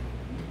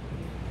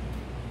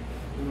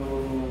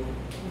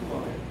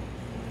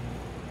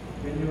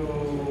When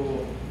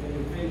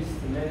you face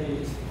many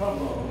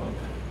problems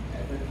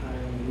at that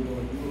time,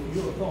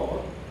 your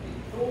thought is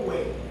no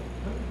way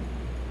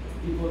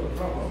before the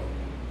problem.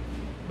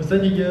 បើសិន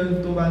ជាយើងទ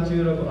ទួលបានជឿ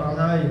របស់ព្រះអង្គ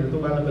ហើយទទួល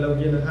បានបលវិ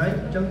ញ្ញាណនឹងហើយ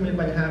អញ្ចឹងមាន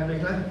បញ្ហាពេល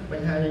ខ្លះប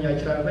ញ្ហាយ៉ាង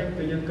ច្រើនវិញ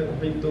គឺយើងគិតអំ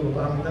ពីបន្ទូលរបស់ព្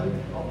រះអង្គទៅ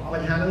ប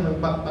ញ្ហាហ្នឹងនឹង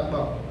បាត់ប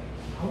ង់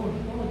Our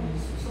thought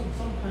is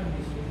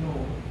sometimes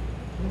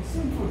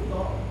simple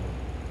thought.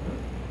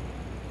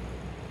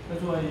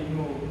 That's why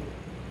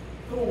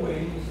throw away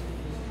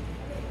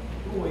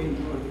your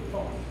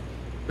thoughts.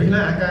 ពេលខ្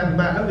លះអាការពិ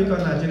បាកហ្នឹងវាក៏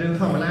ជារឿង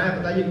ធម្មតា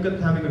ប៉ុន្តែយើងគិត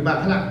ថាវាពិបាក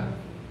ខ្លាំង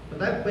ប៉ុ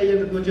ន្តែពេលយើង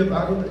ទទួលជឿព្រះ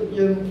អង្គទៅ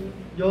យើង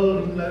យល់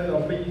នៅ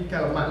អំពីកា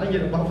រលំបាកហ្នឹងយើ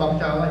ងបោះបង់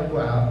ចោលហើយព្រោះ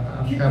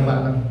ការលំបាក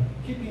ហ្នឹង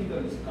Keeping the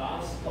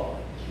God's thought.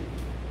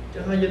 ចឹ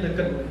ងហើយយើងទៅ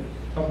គិត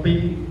អំពី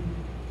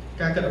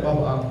ការគិតរបស់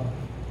ព្រះអង្គ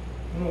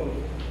No.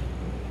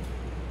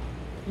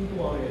 Think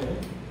about it.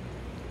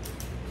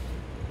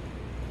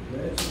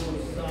 Let's go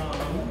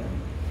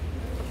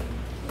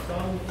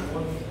Psalm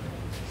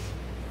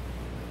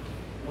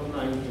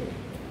 119.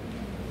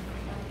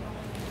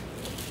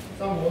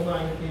 Psalm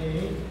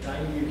 119,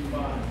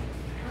 95.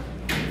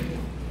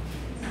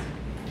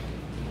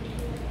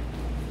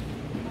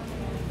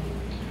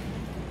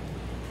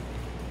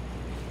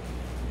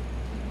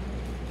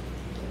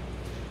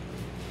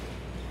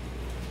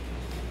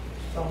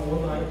 Psalm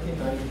 119,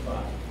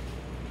 95.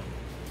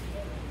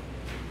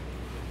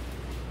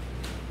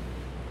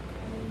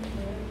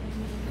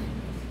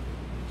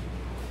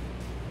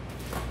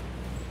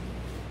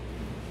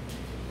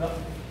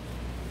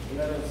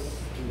 Let us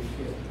do it.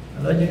 ឥ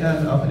ឡូវយើងអាន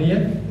ទាំងអស់គ្នា1 2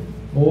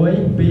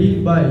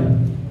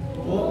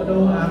 3ពួកមនុ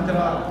ស្សអាក្រ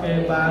ក់គេ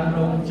បានរ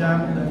ងចាំ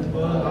និងធ្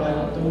វើឲ្យ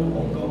ទូលប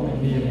ង្គំវិ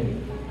ញ្ញាណ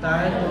តែ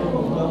ទូលប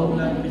ង្គំ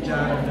នឹងពិចា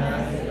រណា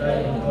សេចក្តី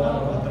បន្ទាន់រ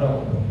បស់ទ្រង់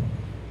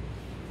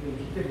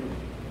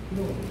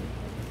No.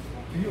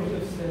 Do you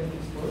understand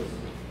this verse?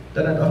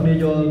 Cho nên ông này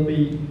vô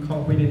bị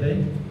không quy định đấy.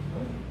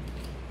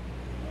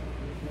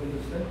 You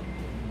understand?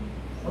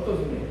 What does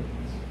it mean?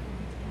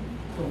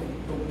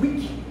 The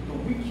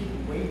wicked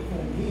wait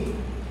for me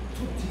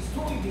to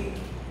destroy me.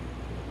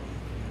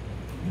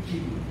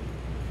 Wicked,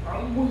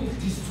 I'm going to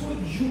destroy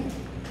you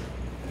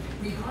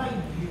behind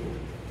you.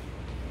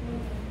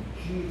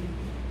 He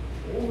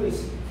always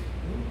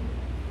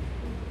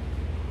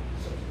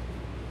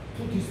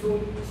to destroy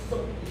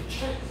some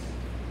chance.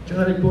 Cho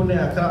nên buôn này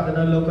à các bạn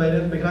nên lâu quay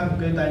đến bị khác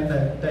cái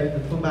tay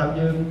phương bạc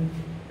dương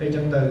để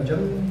chân từ chấm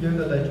dương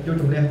từ vô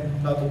trùng đen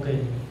đo cầu kỳ.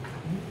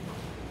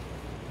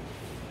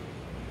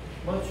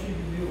 What should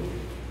you do?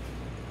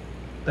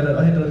 Tại là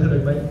ở hiện trường thời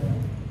mấy.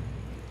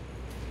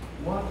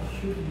 What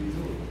should you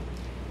do?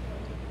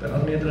 Tại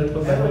ở hiện trường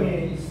phương bạc.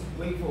 Enemy is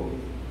wait for you.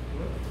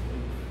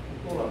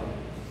 Hold on.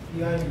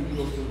 Behind you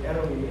goes to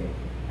enemy.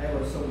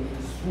 Have some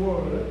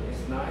sword,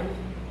 it's knife,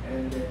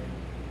 and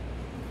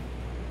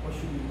what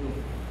should you do?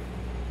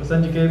 Và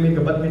sân chỉ kê mình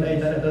cả bật mình ấy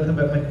tại là đơn thân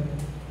bạc mình.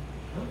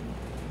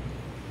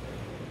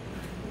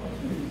 What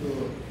should you do?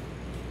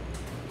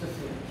 Just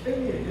kill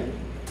me again?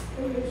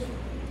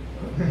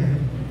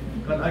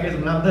 Còn ai cái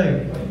dùng làm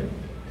thế?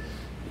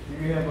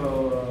 You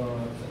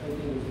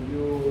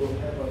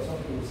have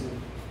something to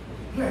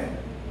plan.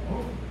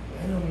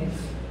 Enemies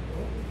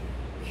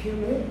kill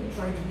me,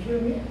 trying to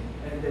kill me,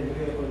 and then you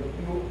have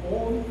your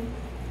own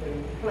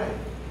plan.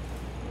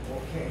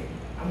 Okay,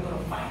 I'm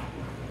gonna fight.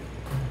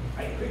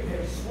 I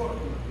prepare sword.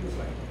 It's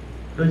like.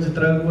 Đôi sự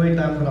trơ môi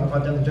tam phần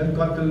đọc chân chân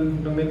con cứ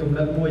nông miên cùng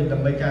đất môi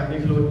tầm mấy ca biết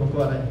luôn một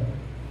con này.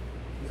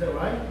 Is that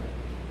right?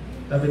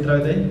 Ta bị trơ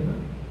thế.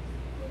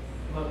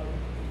 But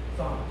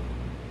son,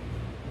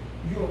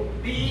 your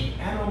big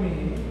enemy,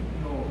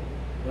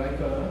 like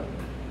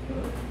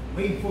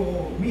wait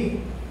for me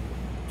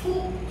to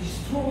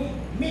destroy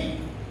me.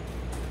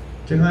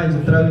 Chứ hai sự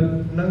trơ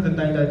nâng thân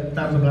tay là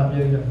tam phần làm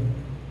dương rồi.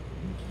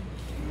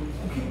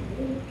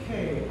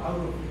 Okay, I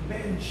will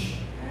bench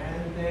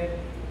and then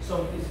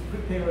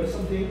prepare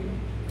something,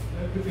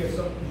 prepare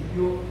some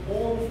your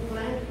own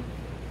plan.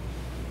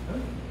 Huh?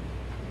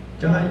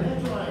 Chứ hai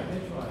That's right.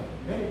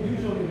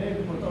 Usually many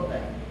people thought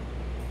that.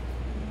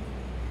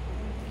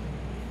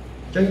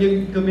 chẳng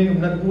như cơ miên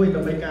cùng đất môi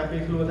tầm mấy ca biết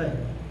luôn này.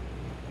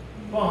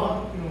 But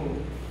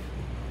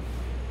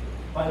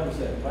Bible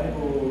said,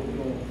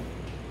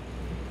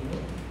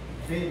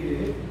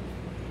 David.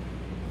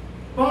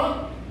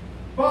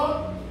 But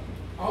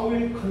I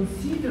will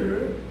consider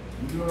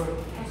your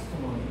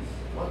testimonies.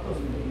 What does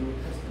it mean, your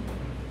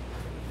testimony?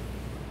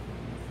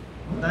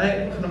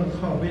 Đấy,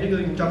 không biết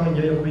cái trong mình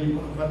nhiều vì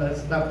và là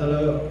đạp từ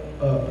lơ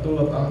ở tu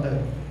lập ông thôi,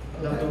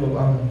 đạp tu lập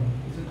ông.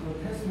 It's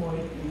a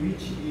testimony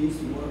which is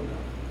word of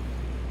God.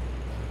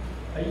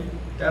 Ấy,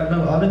 cái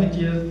nó ở cái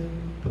chia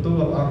tu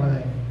lập ông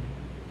này.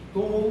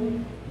 Don't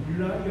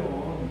rely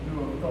on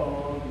your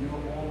thought,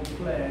 your own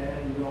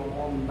plan, your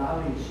own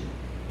knowledge.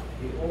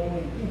 The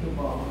only thing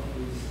about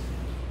is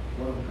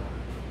word of God.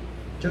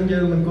 Chẳng như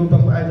mình cũng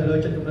không ai từ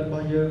lơ trên trong đất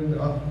bao nhiêu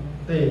ông.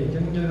 Thì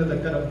chẳng như là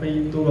cái đập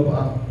đi tu lập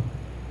ông.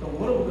 The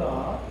word of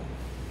God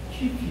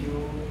keep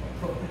you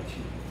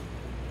protected.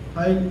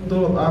 Hay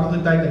tu lập ông từ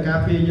tay từ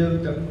cà phê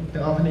dương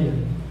từ ông này.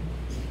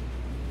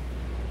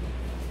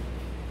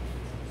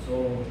 So,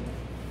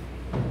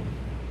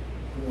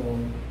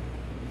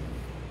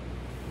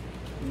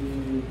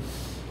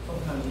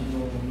 sometimes we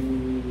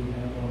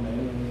have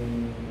many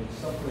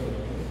suffering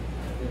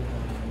at the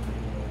time.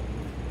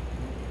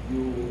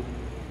 You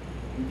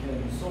can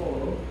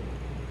solve.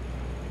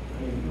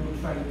 You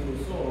try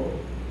to solve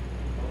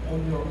on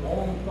your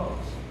own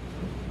thoughts.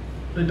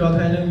 Tôi cho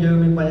thấy những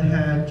dương mình bài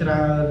hà tra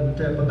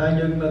trên một tay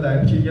dương là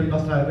tại chỉ dân đó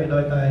sai với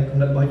đôi tay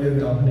cũng là bao dương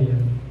ông này.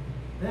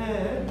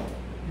 Then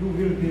you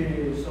will be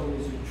so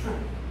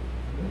trapped.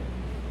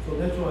 So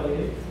that's why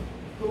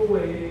throw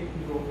away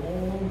your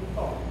own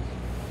thoughts.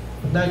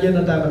 Đại dân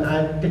là tại mình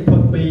ai kích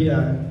phát pi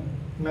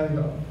năng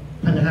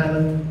thành hà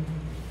năng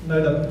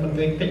nơi là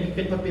mình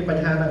kích phát pi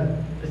thành hà năng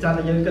để sao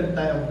là dân kích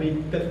tay ông pi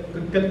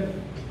kích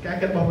các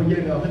cái bao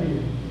dương ở cái gì.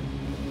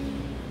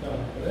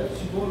 Let's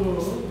go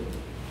to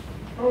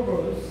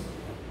Proverbs.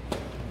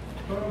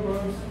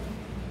 Proverbs,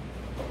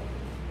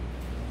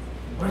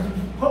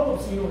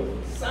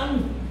 some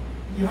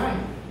behind.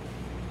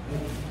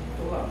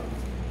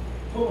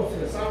 Proverbs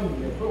is some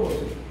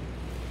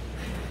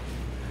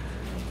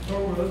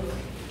Proverbs.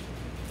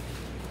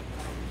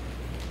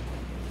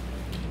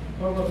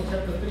 Proverbs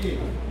chapter 3.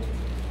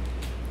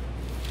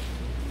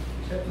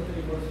 Chapter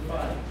 3, verse 5.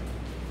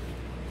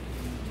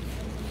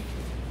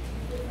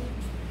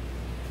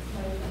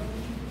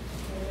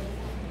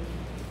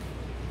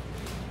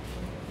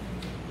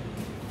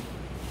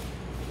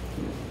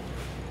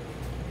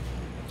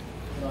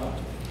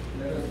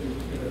 Let us read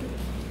together.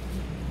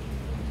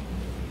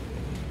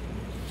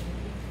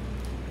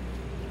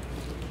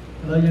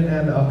 Lời dân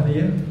an ở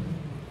phía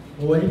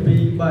cuối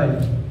pi 7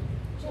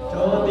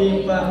 cho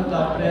tim văn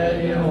tập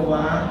đề yêu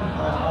hóa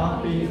và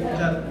ó pi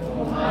chân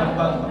ai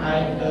văn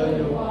ai tơ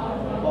dục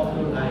bọc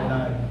luôn này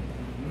này.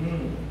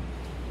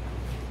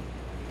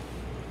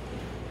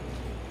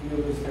 You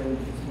understand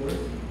this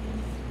verse?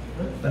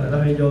 តែដ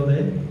ល់នេះយកទេ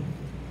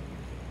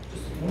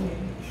Just only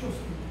shows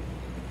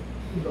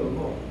in the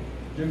Lord.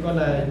 យើងគាត់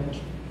តែ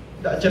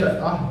ដាក់ចិត្តឲ្យ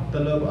អស់ទៅ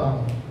លើព្រះអង្គ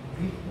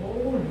With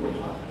all your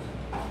heart.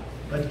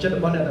 ដល់ចិត្តរ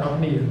បស់អ្នកទាំងអស់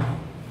គ្នា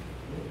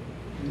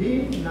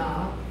Lean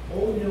not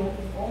on your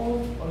own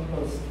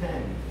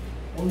understanding,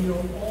 on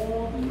your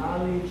own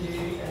knowledge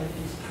and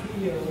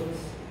experience.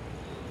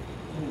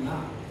 Do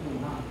not.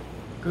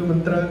 គឺមិន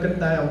ត្រូវគិត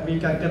តែអំពី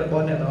ការគិតរប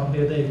ស់អ្នកទាំងអស់គ្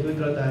នាទេគឺ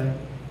ត្រូវតែ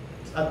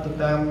ស្អិតទៅ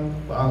តាម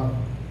ព្រះអង្គ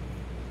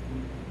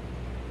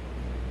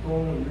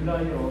Don't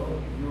rely on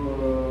your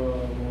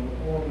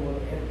own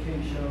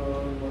education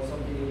or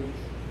something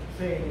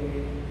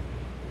training.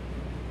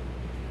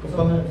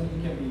 Sometimes it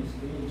can be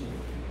strange.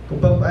 កុំ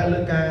ពឹងផ្អែកលើ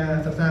ការ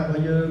សិក្សារប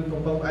ស់យើង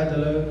កុំពឹងផ្អែកទៅ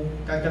លើ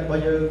ការគិតរប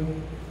ស់យើង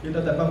ត្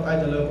រូវតែពឹងផ្អែក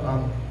ទៅលើព្រះអ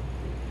ង្គ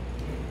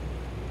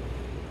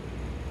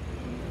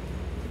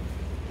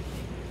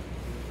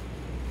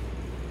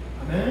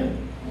Amen.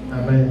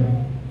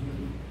 Amen.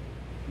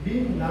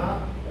 Lean not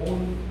on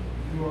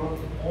your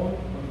own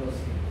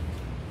understanding.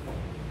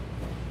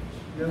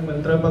 យើងមិន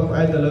ត្រូវពឹងផ្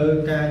អែកទៅលើ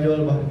ការយល់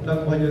របស់ដឹង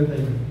របស់យើងទេ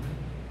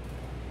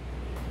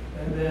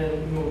And then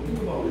think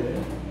about it.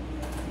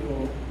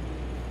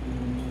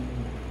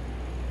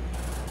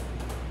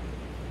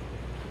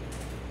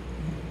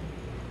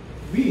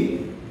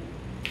 We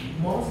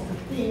must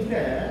think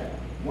that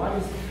what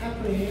is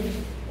happening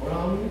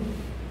around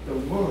the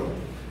world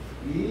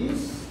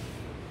is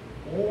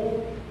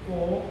all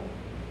for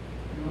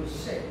your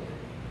sake.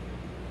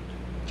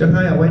 ចឹង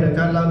ហើយអ្វីដែល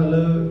កើតឡើងនៅ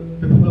លើ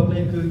ពិភពលោក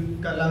នេះគឺ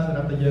កើតឡើងសម្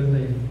រាប់តែយើង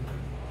ទេ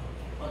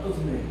What does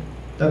it mean?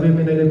 តើវា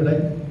មានន័យដូចម្ដេច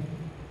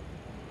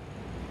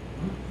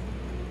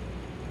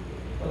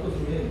What does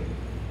it mean?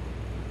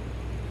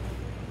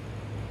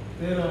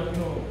 There are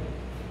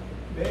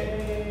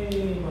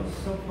very much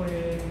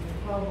suffering,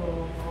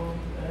 problem,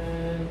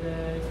 and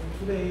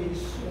today is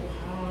so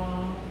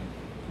hard.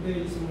 Today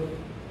is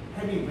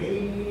heavy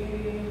rain,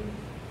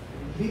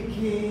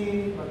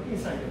 leaking, but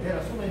inside there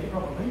are so many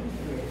problems, right?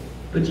 Anyway.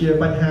 ដូចជា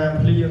បញ្ហា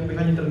ភ្លៀងពេល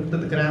ខ្លះយើងទៅទឹ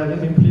កក្រៅអញ្ចឹង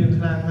មានភ្លៀង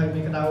ខ្លាំងហើយ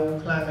មានក្តៅ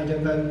ខ្លាំងអីចឹង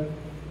ទៅ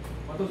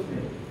What does it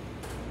mean?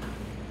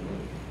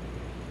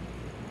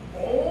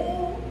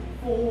 All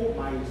for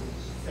my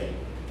sake.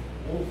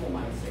 All for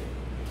my sake.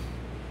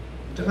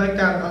 ចឹងហើយ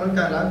ការអត់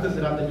កើតឡើងគឺស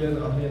ម្រាប់តែយើង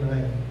ទាំងអស់គ្នាហ្នឹងឯ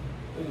ង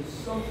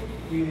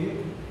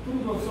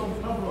Through some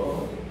problem,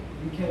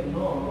 you can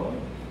learn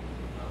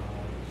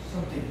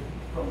something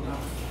from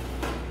God.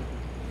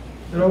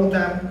 រង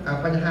តាម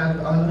បញ្ហា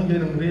ទាំងអស់ហ្នឹងយើង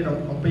នឹងរៀន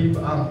អំពីព្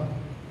រះអង្គ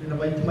រៀនអ្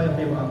វីថ្មីអំ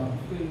ពីព្រះអង្គ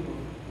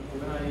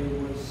When I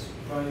was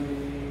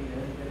driving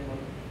and then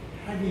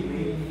heavy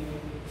rain,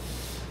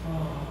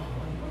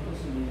 what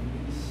does it mean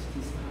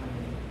this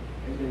time?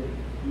 And then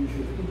you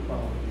should think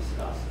about this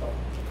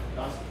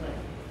God's plan.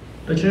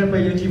 ដូច្នេះពេ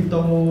លយើងជិះម៉ូ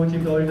តូទៅ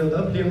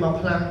ភ្លៀងមក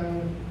ខ្លាំង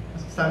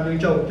សាមយើង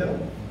ចូលអញ្ចឹង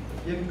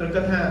យើងត្រូវ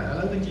គិតថាអាហ្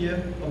នឹងគឺជា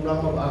បំណង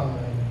របស់ព្រះអង្គ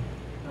ហើយ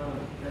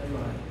That's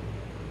right.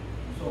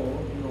 So,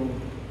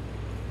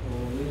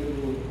 when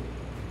you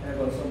have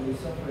some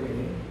suffering,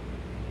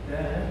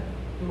 then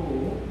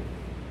through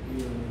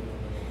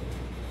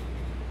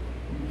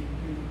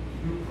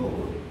you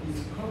could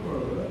discover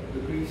the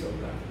grace of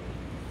God.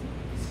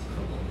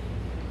 Discover.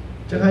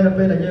 ចឹងហើយដល់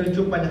ពេលដែលយើង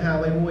ជួបបញ្ហា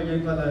អ្វីមួយយើ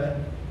ងគាត់តែ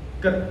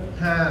គិត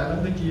ថាហ្នឹង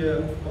គឺជា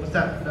ឧបស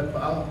គ្គដែលព្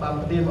រះអង្គបាន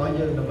ប្រទានមកឲ្យ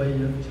យើងដើម្បី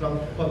យើងឆ្លង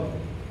ផុត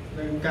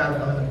នៅការ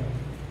ទាំងអស់ហ្នឹង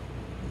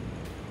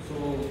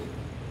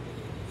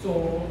So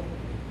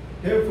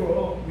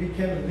therefore we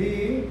can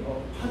live a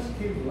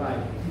positive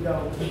life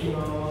without giving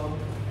up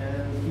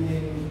and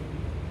being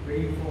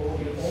grateful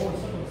in all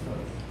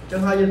circumstances. ចឹ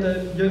ងហើយយើង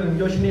នឹង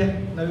យកឈ្នះ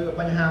នៅ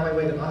បញ្ហាអ្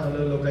វីៗទាំងអស់នៅ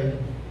លើលោកី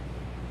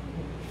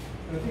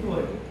Think about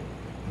it.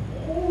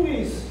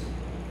 Always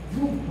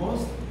you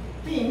must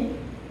think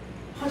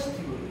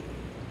positively.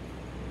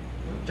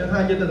 ចឹងហើ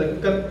យយើងត្រូវតែ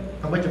គិត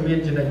អវិជ្ជមាន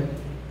ជានិច្ច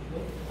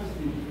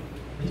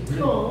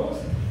Because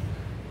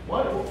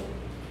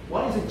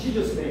what is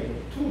Jesus' name?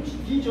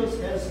 Jesus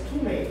has two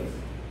names.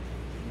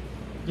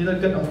 យើងត្រូវ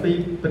គិតអំពី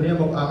ពនាមរ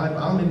បស់ព្រះអង្គហើយព្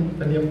រះអង្គមាន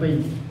ពនាមពីរ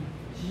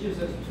Jesus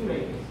has two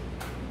names.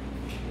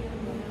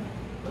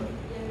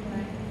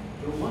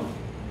 The one.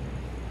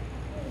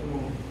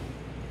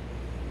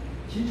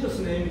 Jesus'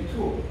 name is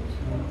two.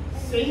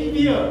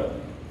 Savior.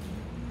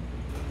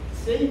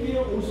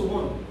 Savior also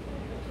one.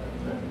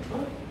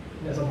 Huh?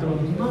 អ្នកសង្គ្រោះ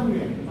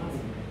Emmanuel.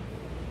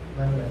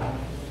 បានហើយ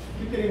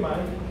Keep that in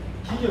mind.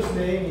 Jesus'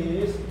 name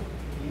is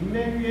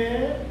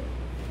Emmanuel,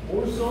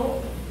 also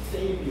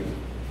Savior.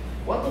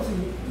 What does it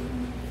mean?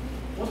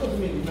 What does it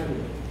mean,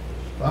 Emmanuel?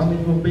 ព្រះអង្គមា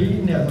នពូពីរ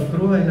អ្នកសង្គ្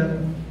រោះហើយនិង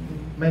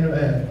មែនូ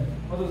អែល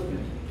What does it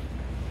mean?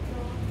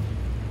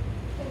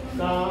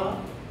 God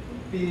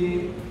be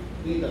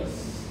with us.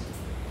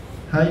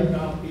 ហើយ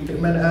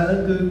មែនូអែលហ្នឹង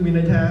គឺមាន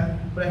ន័យថា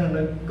ព្រះនឹង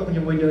នៅគង់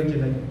ជាមួយយើងជា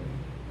និច្ច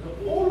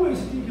Always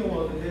thinking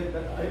about it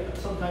that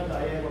sometimes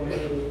I have a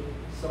little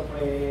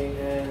suffering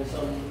and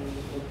some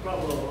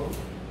problem.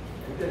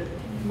 And then,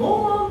 no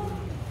one,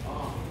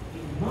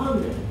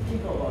 Emmanuel,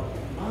 think about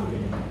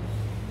Emmanuel.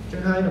 ចឹ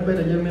ងហើយនៅពេល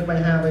ដែលយើងមានប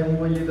ញ្ហាអ្វី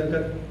មួយយើងត្រូវគិ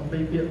តអំពី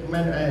ពាក្យមែ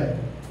នូអែល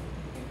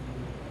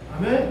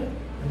Amen?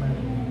 Amen.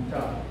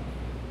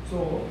 So,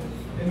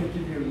 let me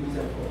give you an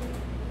example.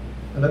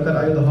 แล้วก็เอ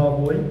าตัวหอ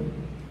บุ้ย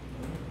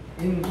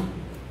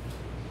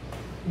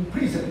in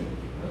prison,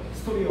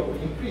 story of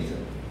in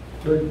prison.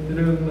 โดยเ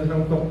รื่องในทา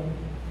งกฎ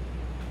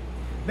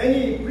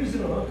Many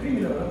prisoner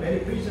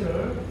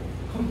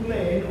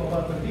complain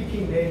about the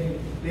leaking day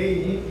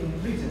in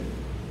prison.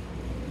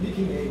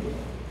 Leaking day.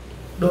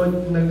 โดย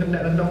ในขณะ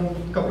นั้นtrong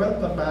กฎนั้น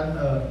กฎบ้าน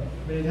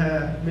เมธา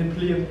เมนเพ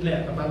ลียงแหละ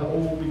กฎบ้านเราโอ้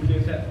มีเพลีย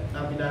งแหละตา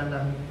มพิดานั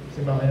ง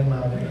สิ่งเราเองมา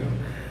เลย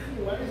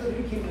What is the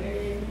leaking day?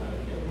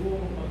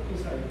 Room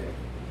inside there.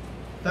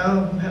 ถ้า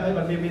ให้ไอ้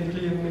บัดนี้เมนเพ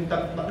ลียงเมนตั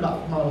ดหลับ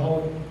มาโห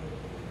ด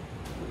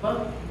But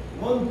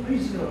one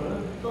prisoner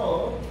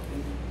thought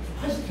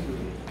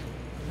positively.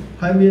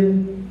 ให้เมียน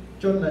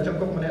จนในtrong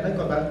กฎมันนั้นก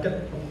ฎบ้านเกิด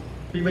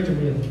ปีไม่จุเ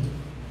มียน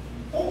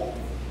Oh,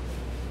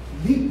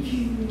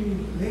 leaking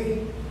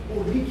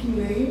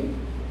lane.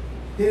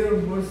 There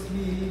must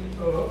be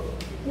a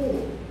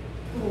hole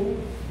through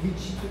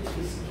which to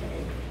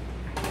escape.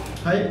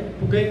 ให้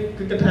ผู้เก่ง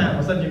คือกระถางม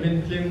าสั่นอยู่เป็น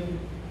เพียง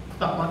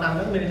ตับมาตาม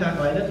นั้นไม่ได้ทางไห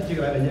นนั่นจริงๆอ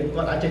ะไรอย่างก่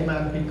อนอาจจะมา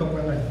ปีกง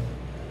กันหน่อย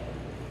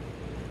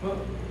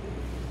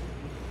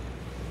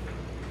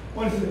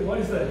What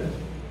is that?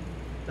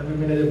 แต่ไ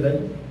ม่ได้เดิมเลย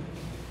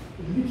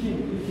Leaking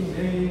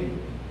lane.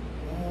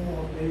 Oh,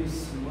 there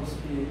must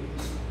be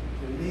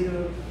a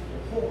little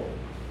hole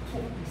to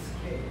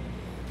escape.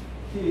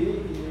 He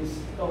is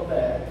thought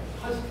that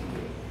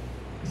positively.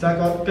 สา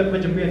กลเกิดเป็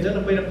นจุเมียนจะน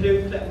ำไปนำเพียง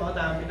แหละมา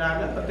ตามพิดา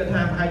นั้นกระถ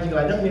างให้จริงๆอะไ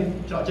รนั่งมี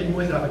เจาะจริงม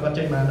วยสลับไปก่อนใจ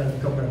มาเลย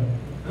กงกัน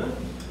Huh?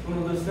 You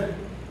understand?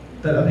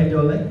 แต่เราเห็นโย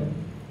นเลย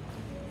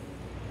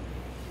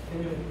Can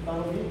you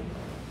follow me?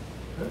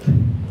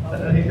 แต่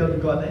เราเห็นโยน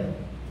ก่อนเลย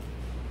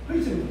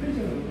Prison.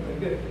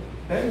 Okay.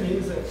 That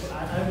means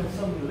I have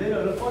some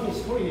little funny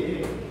story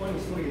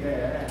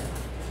there.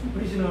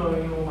 Prisoner,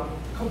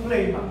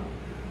 complain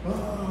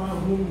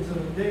room is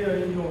there,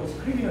 it's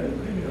criminal.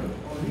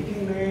 Or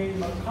leaking name,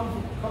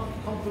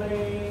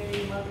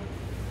 complain.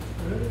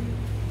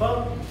 But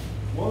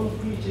one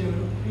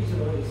prisoner is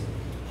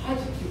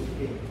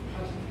positive.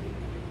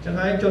 chẳng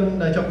hay chôn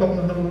để cho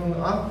công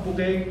ấp một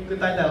cái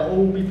tay là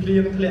u bị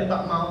phim lệ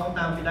tạo máu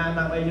tam bị đan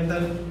tam ấy nhân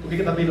thân cái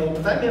tập bị lộ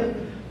tái biên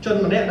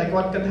chôn mà nét lại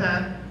con cân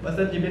hà và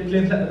dân chỉ biên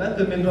liên hệ đó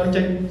từ biên con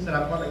tranh sẽ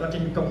làm con lại con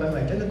tranh công năng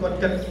này chắc là con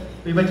cân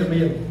vì bây giờ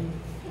biên.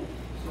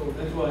 So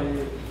that's why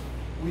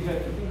we have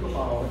to think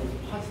about it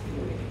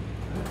positively.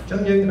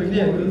 Chẳng như bệnh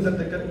liền cứ dân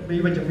từ cân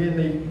vì bây giờ biên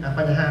thì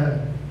phải nhà hàng này.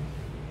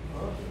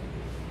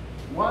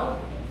 What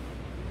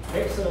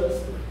makes us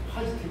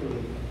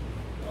positively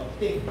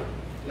think?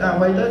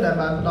 Bây tới đại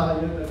bản đòi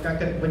các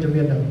cái bây giờ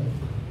biên rồi.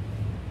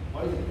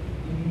 What is it?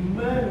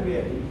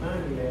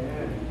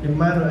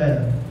 Emmanuel.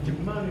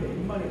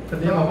 Cái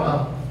điểm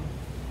học.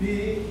 Be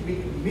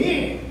with me.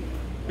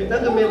 Việt Nam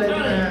cái biên này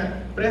là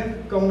press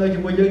công nơi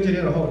chúng tôi dương chưa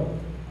đi rồi.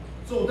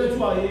 So that's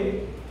why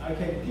I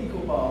can think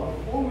about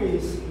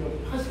always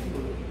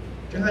positively.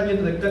 Chẳng hạn như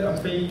là cân ở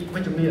phi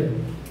bây giờ biên.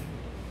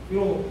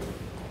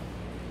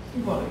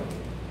 Think about it.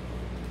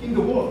 In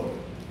the world,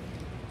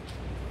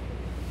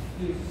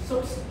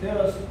 there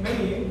are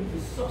many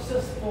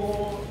successful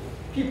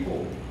people.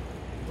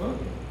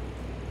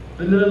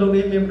 Lúc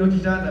đi mình đôi khi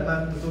ra để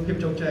mà tôi kiếm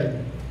trông chạy.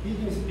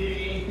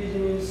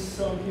 Business,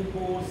 some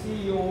people,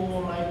 CEO,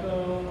 like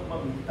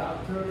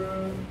doctor,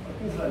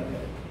 things like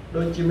that.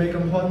 Đôi chỉ mấy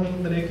công hôn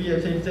từ kia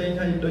xem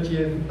hay đôi chỉ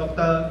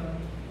doctor.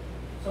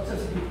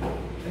 Successful people.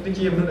 Cái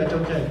chi em đã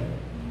trông chạy.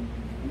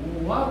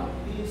 What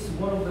is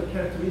one of the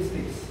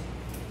characteristics,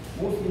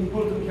 most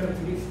important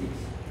characteristics?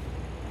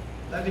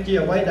 Là cái chi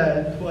ở quay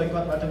để thôi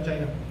con vào trông chạy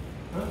nào.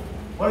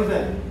 What is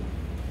that?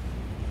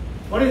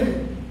 What is it?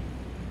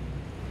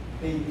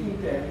 They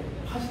think that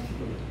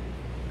positively.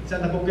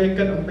 Xem là ok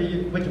cân ở phi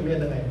với chủ biên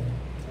là này.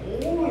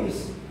 Always,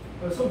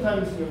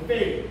 sometimes you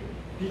fail.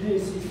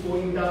 Business is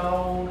going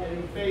down and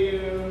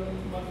fail.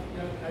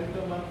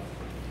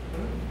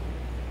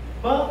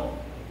 But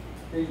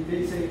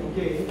they say,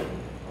 okay, I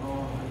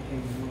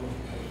can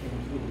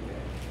do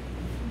that.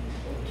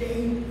 Okay,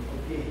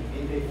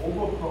 and they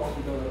overcome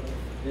the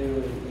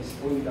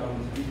going down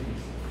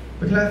business.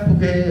 Tức là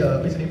ok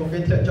ở business ok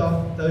lựa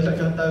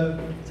cho tới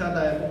sao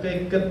là ok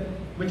cân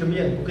với chủ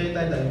biên ok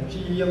tay là chi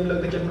em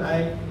lượng cái chân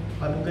ai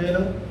ok nó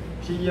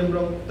chi em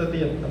rồi tờ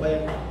tiền là bây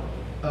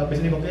ở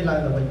business ok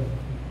lại là mình.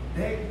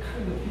 That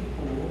kind of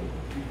people will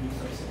be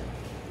successful.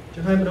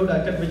 Chứ hai bên đấu đại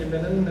cân với chủ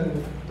biên nó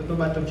tôi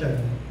ban trong trời.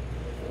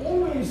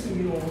 Always,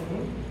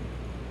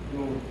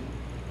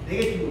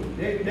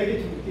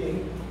 negative thing,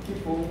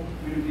 people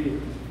will be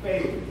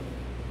fail.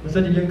 Mình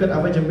sẽ chỉ cần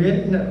ở với chủ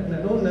biên nè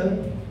nốt nữa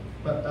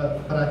và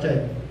ra trời.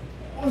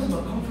 Always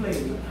complain.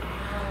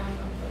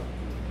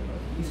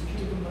 These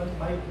people,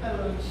 my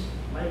parents,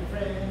 my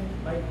friend,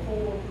 my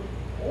co-worker,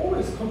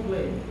 always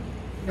complain.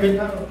 That kind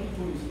of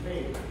people is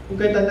fail. Ok,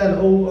 tay này là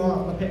ô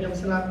mà phép trong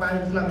slap bay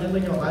slap nhân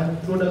với nhỏ anh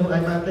luôn đơn của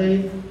anh mà tê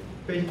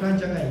về phan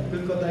chẳng này cứ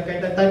có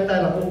tay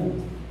là ô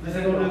nó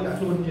sẽ luôn cả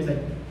luôn như này.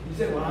 You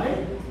say why?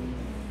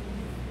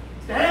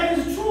 That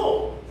is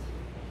true.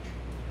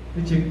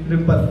 Cái chuyện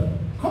rừng bẩn.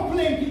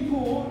 Complain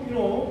people,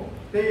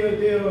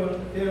 their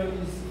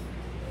is,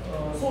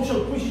 social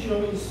position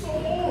is so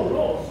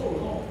low.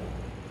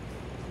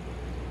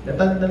 แต่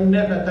ตั้งเ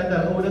นี่ยตั้งแต่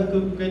โอ้นั่นคื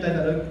อcái tại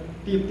là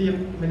tiếp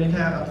mình nên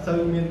tham ở sâu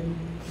miền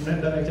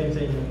nên đây là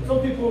xem.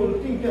 Some people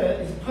think that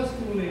it's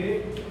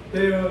positively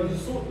their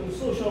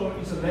social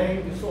is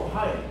rank is so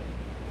high.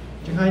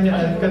 Chẳng hay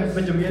là cần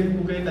bên chủ miền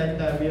của cái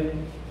tại miền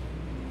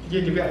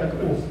chia chỉ vẹn là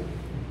có.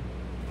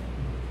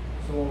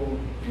 So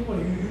people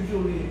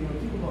usually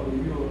think about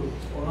you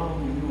around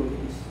you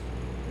is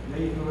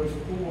neighbors,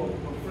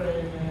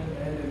 friends,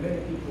 and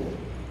many people.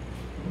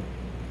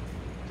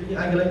 Chứ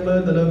anh lên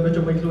mơ từ lâu bên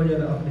chủ mình luôn như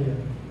là học liền.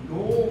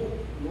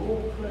 Low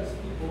class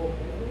people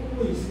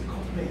always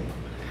complain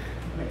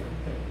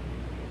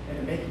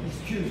and make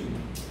excuse.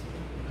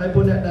 Hay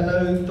buồn này là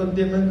nơi tôn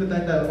tiên nó cứ tay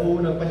tờ ô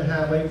nó bây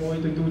hà bay ngồi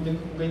tụi chứ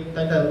cái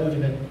tay tờ ô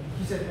chuyện này.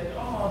 He said that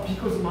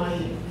because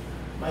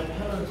my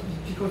parents,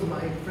 because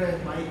my friends,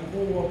 my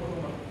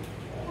co-worker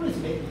always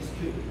make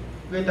excuse.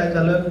 Cái tay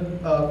tờ lên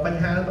bây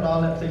hà nó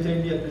đó là xây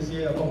điện từ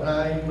xe ở phòng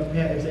ai bật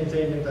hè xây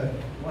như thế.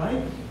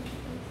 Right?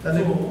 Ta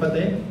nên bật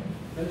thế.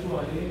 That's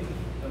why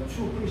a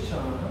true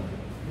Christian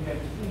we have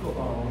to think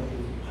about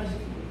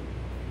positively.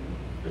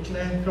 Cho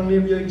nên trong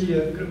niềm vui chia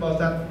cứ bảo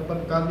rằng nó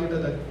vẫn còn như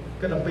thế này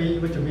cái đồng pi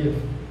với chủ miền.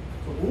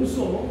 So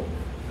also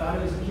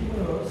God has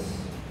given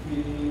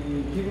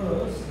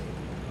us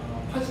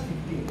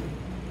positive thing.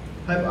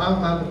 Hay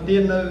ông mà một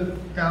tiên nơi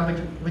cao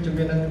với chủ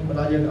miền này mà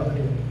nói dân ở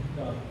đây.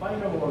 The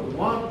final word,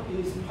 what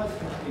is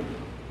positive thing?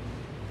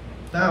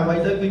 Ta quay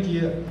tới cái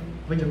chia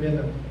với chủ miền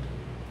này.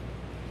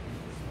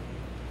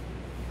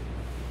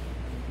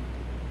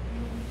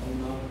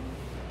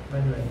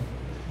 Anyway.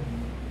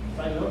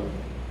 Silent.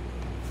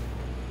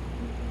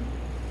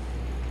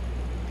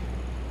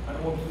 I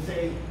don't want to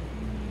say.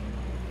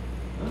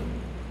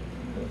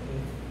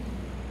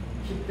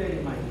 Keep that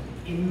in mind.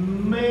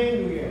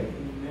 Emmanuel.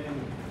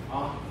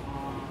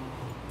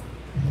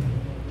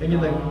 Cái như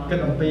là cái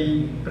đồng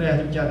pi pre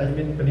chúng ta đã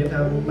biết về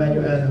theo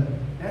Emmanuel.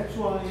 That's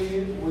why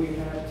we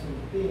have to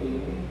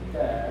think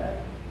that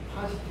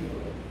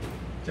positively.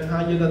 Chẳng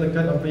hạn như là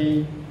cái đồng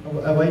pi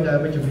ở đây đã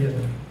với chủ miền.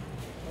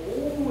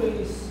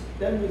 Always,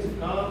 that means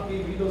God be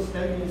with us.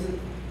 That means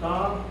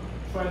God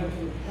trying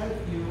to help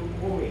you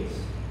always.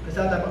 Cái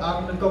sao tại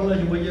ông nó công lên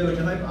chúng bây giờ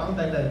cho thấy ông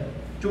tại này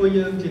chui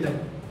dương gì này.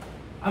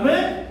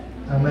 Amen.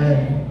 Amen.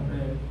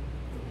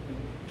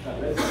 God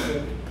bless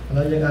you.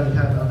 Nói dân anh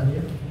tham ở thế.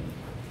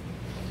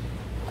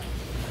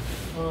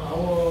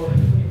 Our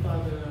Heavenly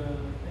Father,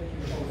 thank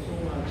you so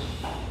much.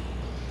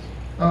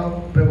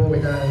 Ông Prabhu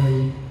bây giờ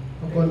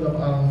ông con gặp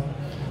ông.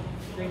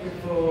 Thank you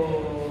for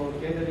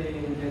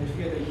gathering and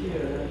together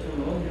here to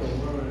learn your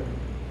word.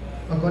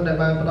 Ông con đại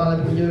bàng đó là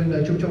bây giờ là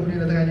chung như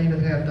là thay như là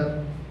thay thật.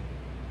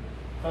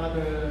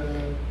 Father,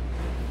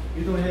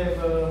 we don't have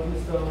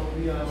wisdom.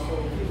 We are so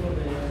people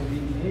and we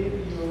need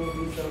your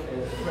wisdom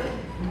as friend.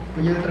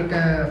 Bây giờ tất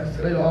cả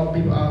sẽ đây là ông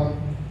bị ông.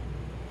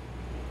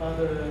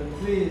 Father,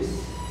 please.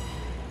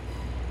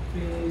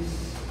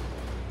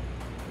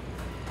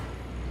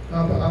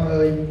 Ông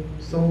ơi,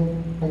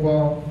 xung phong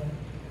bò.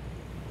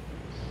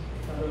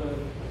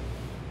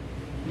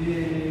 We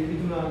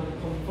do not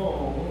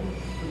conform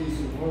to this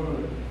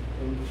world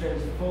and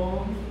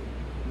transform,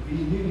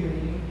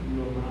 renewing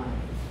your mind.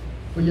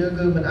 Bây giờ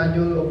cứ mình ăn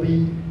vô ông bị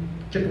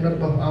chết nó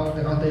bằng ông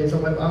thì ông thì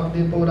xong rồi ông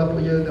tiên tô đâu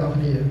bây giờ thì ông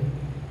thì.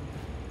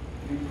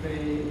 We pray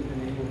in the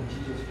name of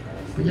Jesus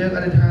Christ. Bây giờ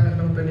anh tha là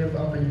trong tên niệm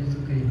ông về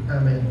Jesus Christ.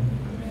 Amen.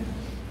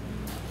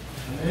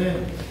 Amen.